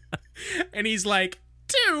 And he's like,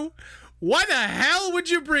 2, why the hell would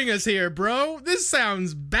you bring us here, bro? This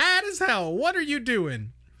sounds bad as hell. What are you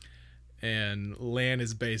doing? and Lan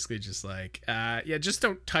is basically just like, yeah, just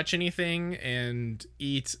don't touch anything and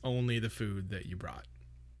eat only the food that you brought.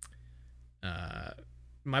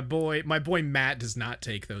 My boy Matt does not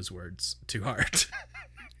take those words to heart.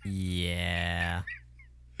 Yeah.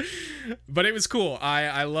 But it was cool.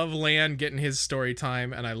 I love Lan getting his story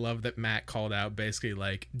time, and I love that Matt called out basically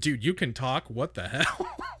like, dude, you can talk? What the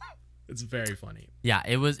hell? It's very funny. Yeah,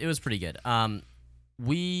 it was pretty good.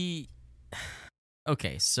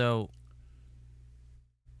 Okay, so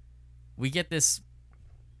we get this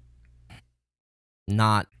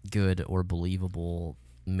not good or believable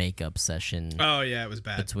makeup session. Oh yeah, it was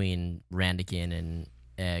bad between Randikin and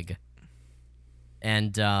Egg,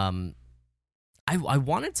 and I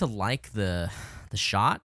wanted to like the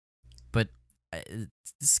shot, but this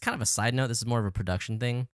is kind of a side note. This is more of a production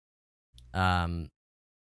thing.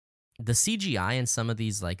 The CGI in some of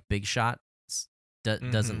these like big shots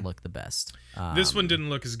doesn't look the best. This one didn't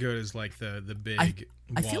look as good as like the big.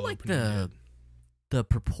 I feel like the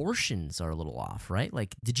proportions are a little off, right?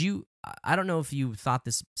 Like, did you? I don't know if you thought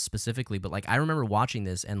this specifically, but like I remember watching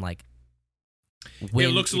this and like when it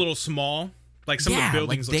looks a little small. Like some of the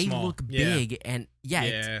buildings like look small. They look big, and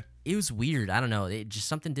yeah. It was weird. I don't know. It just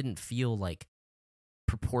something didn't feel like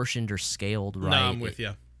proportioned or scaled right. No, I'm with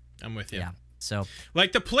you. Yeah. So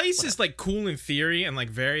like the place is like cool in theory and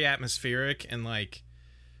like very atmospheric and like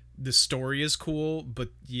the story is cool, but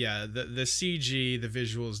yeah, the CG, the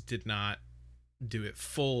visuals did not do it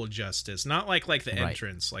full justice. Not like the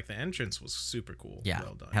entrance. Like the entrance was super cool. Yeah.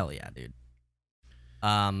 Well done. Hell yeah, dude.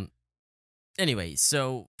 Anyway,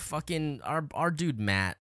 so fucking our dude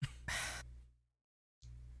Matt.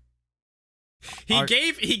 He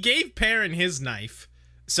gave Perrin his knife,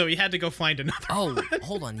 so he had to go find another. Oh,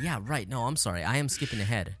 hold on. Yeah, right. No, I'm sorry. I am skipping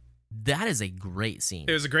ahead. That is a great scene.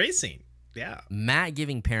 It was a great scene. Yeah. Matt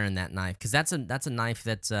giving Perrin that knife, because that's a knife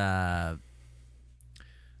that's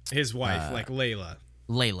his wife, like Layla.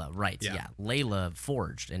 Layla, right? Yeah. Layla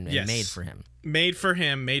forged and made for him. Made for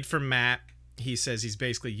him. Made for Matt. He says he's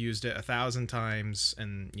basically used it 1,000 times,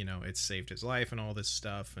 and you know it's saved his life and all this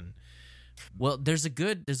stuff. And well, there's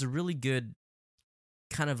a really good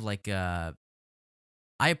kind of like I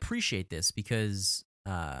appreciate this because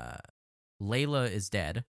Layla is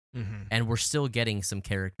dead, and we're still getting some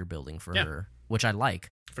character building for her, which I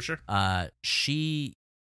like for sure. She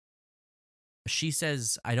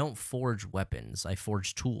says, "I don't forge weapons; I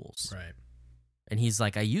forge tools." Right. And he's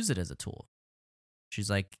like, "I use it as a tool."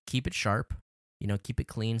 She's like, "Keep it sharp. You know, keep it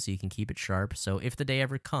clean so you can keep it sharp. So if the day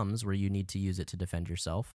ever comes where you need to use it to defend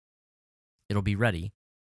yourself, it'll be ready.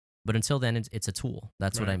 But until then, it's a tool.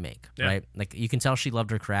 That's what I make, right? Like you can tell she loved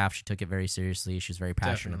her craft. She took it very seriously. She's very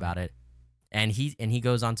passionate about it. And he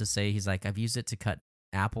goes on to say, he's like, I've used it to cut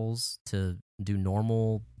apples, to do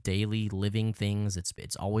normal daily living things.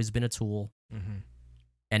 It's always been a tool,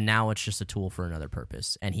 and now it's just a tool for another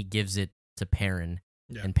purpose. And he gives it to Perrin,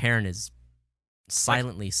 and Perrin is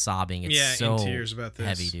silently sobbing. It's so in tears about this.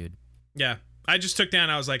 Heavy, dude. Yeah, I just took down.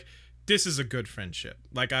 I was like, this is a good friendship.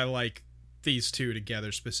 Like I like these two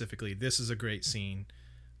together specifically. This is a great scene.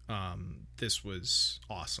 This was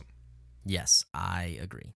awesome. Yes, I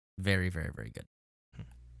agree. Very, very, very good.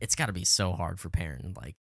 It's got to be so hard for Perrin,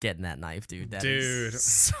 like getting that knife, dude. That is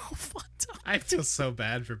so fucked up. I feel so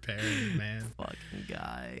bad for Perrin, man. Fucking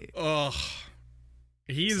guy. Oh,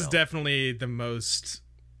 he's definitely the most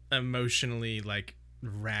emotionally like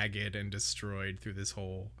ragged and destroyed through this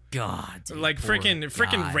whole God, dude, like freaking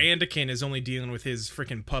Randikin is only dealing with his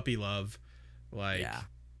freaking puppy love, like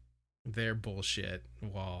their bullshit.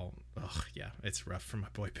 While it's rough for my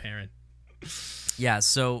boy Perrin.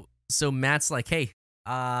 So Matt's like, hey,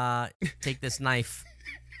 take this knife.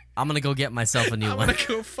 I'm gonna go get myself a new one. I'm gonna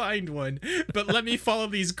go find one, but let me follow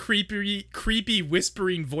these creepy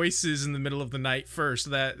whispering voices in the middle of the night first.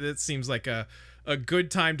 That seems like a good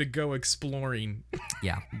time to go exploring.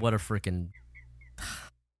 Yeah, what a freaking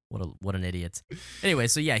what an idiot. Anyway,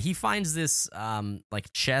 so he finds this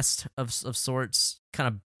like chest of sorts, kind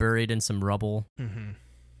of buried in some rubble,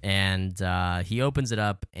 and he opens it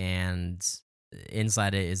up, and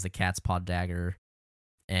inside it is the cat's paw dagger,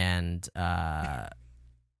 and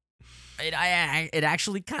it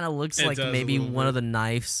actually kind of looks like maybe one of the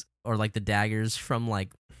knives or like the daggers from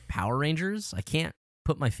like Power Rangers. I can't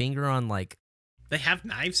put my finger on like. They have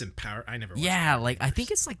knives in Power. I never. Yeah, like I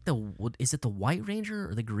think it's like is it the White Ranger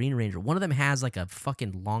or the Green Ranger? One of them has like a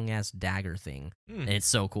fucking long ass dagger thing, and it's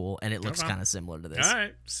so cool, and it looks kind of similar to this. All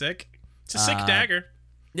right, sick. It's a sick dagger.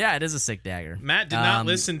 Yeah, it is a sick dagger. Matt did not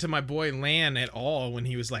listen to my boy Lan at all when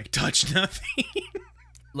he was like, "Touch nothing."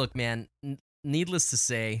 Look, man. Needless to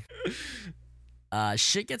say,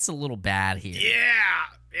 shit gets a little bad here. Yeah.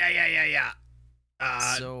 Yeah.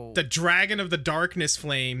 The dragon of the darkness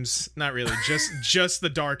flames. Not really, just the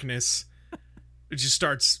darkness. It just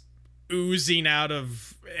starts oozing out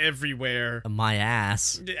of everywhere. My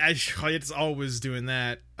ass. It's always doing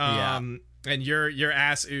that. And your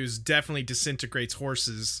ass ooze definitely disintegrates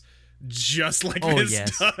horses, just like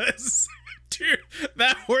this does. Dude,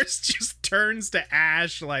 that horse just turns to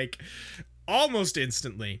ash like almost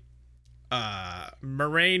instantly.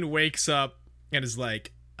 Moraine wakes up and is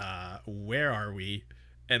like, where are we?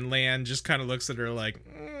 And Lan just kind of looks at her like,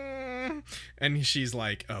 and she's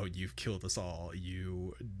like, oh, you've killed us all,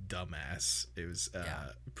 you dumbass. It was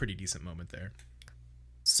a pretty decent moment there.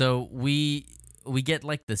 So we get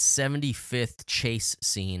like the 75th chase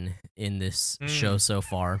scene in this show so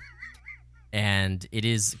far. And it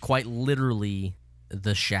is quite literally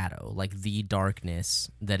the shadow, like the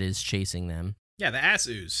darkness that is chasing them. Yeah, the ass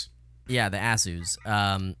ooze. Yeah, the ass ooze.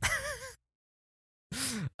 And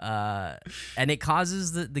it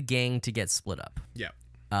causes the gang to get split up. Yeah.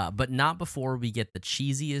 But not before we get the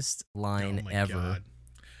cheesiest line ever. God.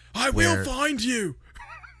 I will find you.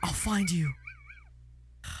 I'll find you.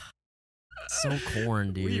 So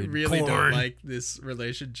corn, dude. We really don't like this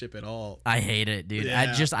relationship at all. I hate it, dude.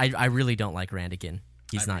 Yeah. I really don't like Randikin.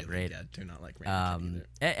 He's not great. I do not like Randikin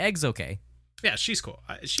either. Egg's okay. Yeah, she's cool.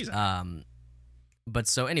 She's but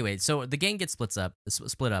so anyway, so the gang gets split up,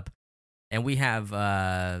 and we have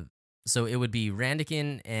so it would be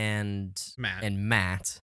Randikin and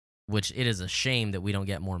Matt, which it is a shame that we don't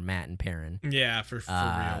get more Matt and Perrin. Yeah, for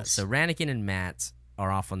real. So Randikin and Matt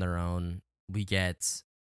are off on their own. We get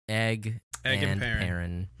Egg and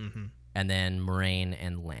Perrin, and then Moraine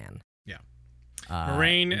and Lan. Yeah.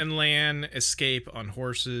 Moraine and Lan escape on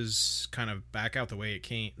horses, kind of back out the way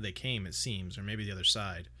they came, it seems, or maybe the other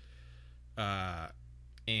side.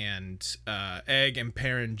 And Egg and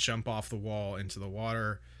Perrin jump off the wall into the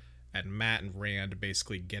water, and Matt and Rand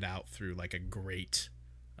basically get out through like a grate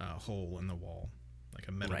hole in the wall, like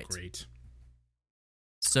a metal grate.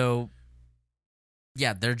 So,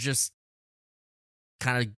 yeah, they're just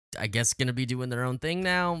kind of, I guess, gonna be doing their own thing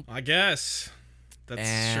now. I guess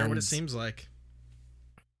that's sure what it seems like.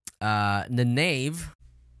 Nynaeve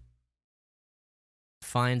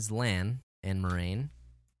finds Lan and Moraine.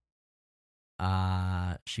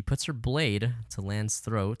 She puts her blade to Lan's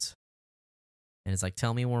throat and is like,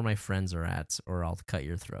 tell me where my friends are at or I'll cut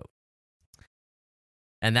your throat.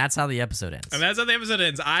 And that's how the episode ends.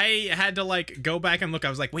 I had to like go back and look. I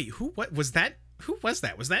was like, wait, what was that? Who was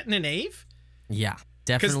that? Was that Nynaeve? Yeah,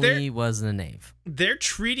 definitely was Nynaeve. They're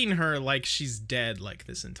treating her like she's dead like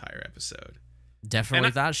this entire episode.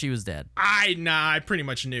 Definitely thought she was dead. I pretty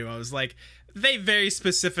much knew. I was like, they very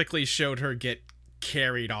specifically showed her get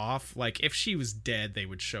carried off. Like, if she was dead, they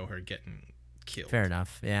would show her getting killed. Fair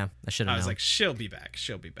enough. Yeah, I should have known. I was like, she'll be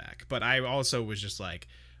back. But I also was just like,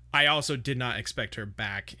 I also did not expect her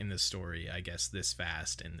back in the story, I guess, this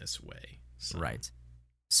fast in this way. So. Right.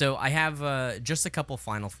 So I have just a couple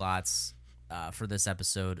final thoughts for this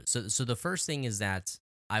episode. So the first thing is that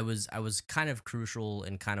I was kind of crucial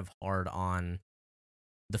and kind of hard on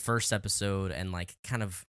the first episode, and like kind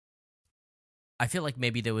of, I feel like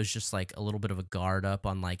maybe there was just like a little bit of a guard up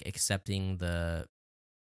on like accepting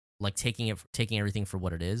like taking everything for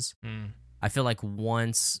what it is. I feel like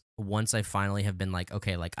once I finally have been like,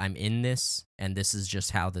 okay, like I'm in this and this is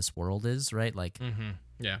just how this world is, right? Like,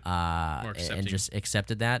 yeah, and just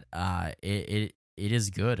accepted that. It is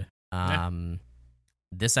good.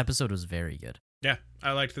 This episode was very good. Yeah,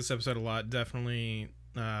 I liked this episode a lot. Definitely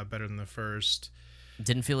better than the first.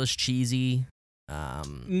 Didn't feel as cheesy.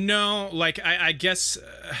 No, like I guess,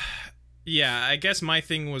 I guess my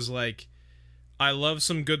thing was like, I love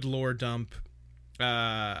some good lore dump.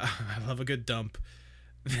 I love a good dump.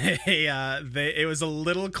 It was a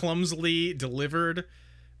little clumsily delivered,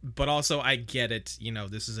 but also I get it. You know,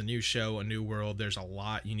 this is a new show, a new world. There's a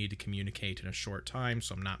lot you need to communicate in a short time,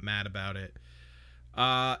 so I'm not mad about it.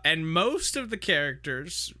 And most of the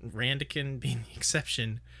characters, Randikin being the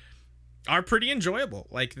exception, are pretty enjoyable.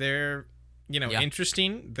 Like they're,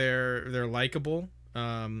 interesting. They're likable.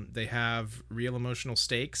 They have real emotional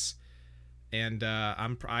stakes. And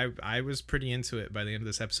I was pretty into it by the end of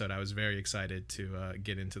this episode. I was very excited to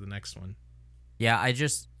get into the next one. Yeah,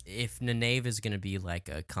 if Nynaeve is going to be like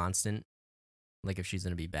a constant, like if she's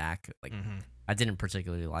going to be back, like I didn't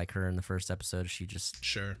particularly like her in the first episode. She just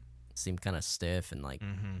seemed kind of stiff and like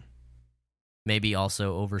maybe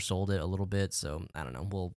also oversold it a little bit. So I don't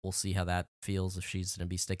know. We'll see how that feels if she's going to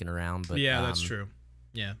be sticking around. But yeah, that's true.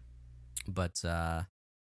 Yeah, but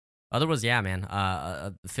otherwise, yeah,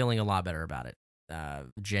 man, feeling a lot better about it.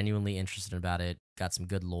 Genuinely interested about it. Got some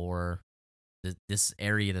good lore. this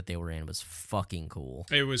area that they were in was fucking cool.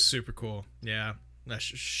 It was super cool. Yeah.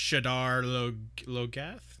 Shadar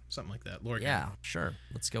Logath? Something like that. Lorgath. Yeah, sure.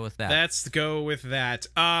 Let's go with that. Let's go with that.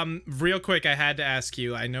 Real quick, I had to ask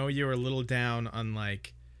you. I know you were a little down on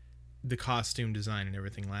like the costume design and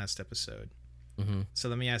everything last episode. Mm-hmm. So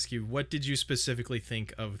let me ask you, what did you specifically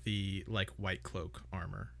think of the like white cloak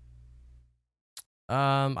armor?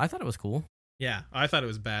 I thought it was cool. Yeah, I thought it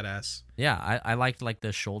was badass. Yeah, I liked like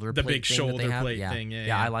the shoulder plate big thing shoulder that they have. plate Yeah. thing. Yeah,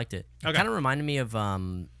 Yeah, I liked it. It Okay. kind of reminded me of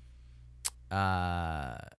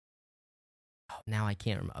now I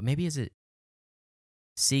can't remember. Maybe is it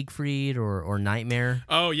Siegfried or Nightmare?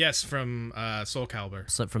 Oh yes, from Soul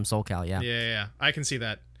Calibur. From Soul Cal, yeah. Yeah. I can see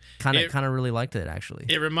that. Kind of really liked it actually.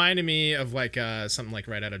 It reminded me of like something like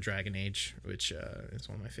right out of Dragon Age, which is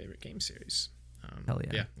one of my favorite game series. Hell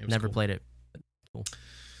yeah. Yeah, it was Never cool. played it. Cool.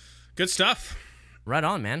 Good stuff. Right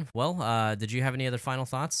on, man. Well, did you have any other final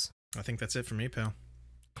thoughts? I think that's it for me, pal.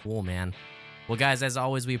 Cool, man. Well, guys, as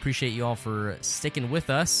always, we appreciate you all for sticking with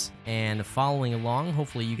us and following along.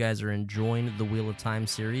 Hopefully, you guys are enjoying the Wheel of Time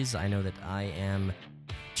series. I know that I am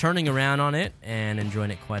turning around on it and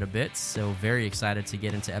enjoying it quite a bit. So, very excited to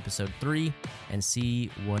get into episode 3 and see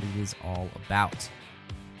what it is all about.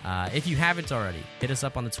 If you haven't already, hit us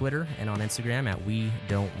up on the Twitter and on Instagram at We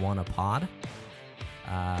Don't Wanna Pod.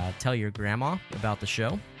 Tell your grandma about the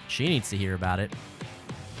show. She needs to hear about it.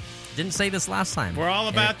 Didn't say this last time. We're all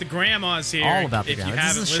about the grandmas here. All about the if grandmas. you This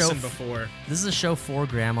haven't is a show listened before. This is a show for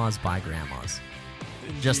grandmas by grandmas,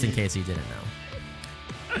 just in case you didn't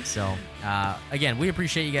know. So, again, we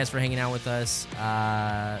appreciate you guys for hanging out with us.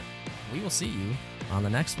 We will see you on the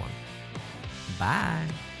next one. Bye.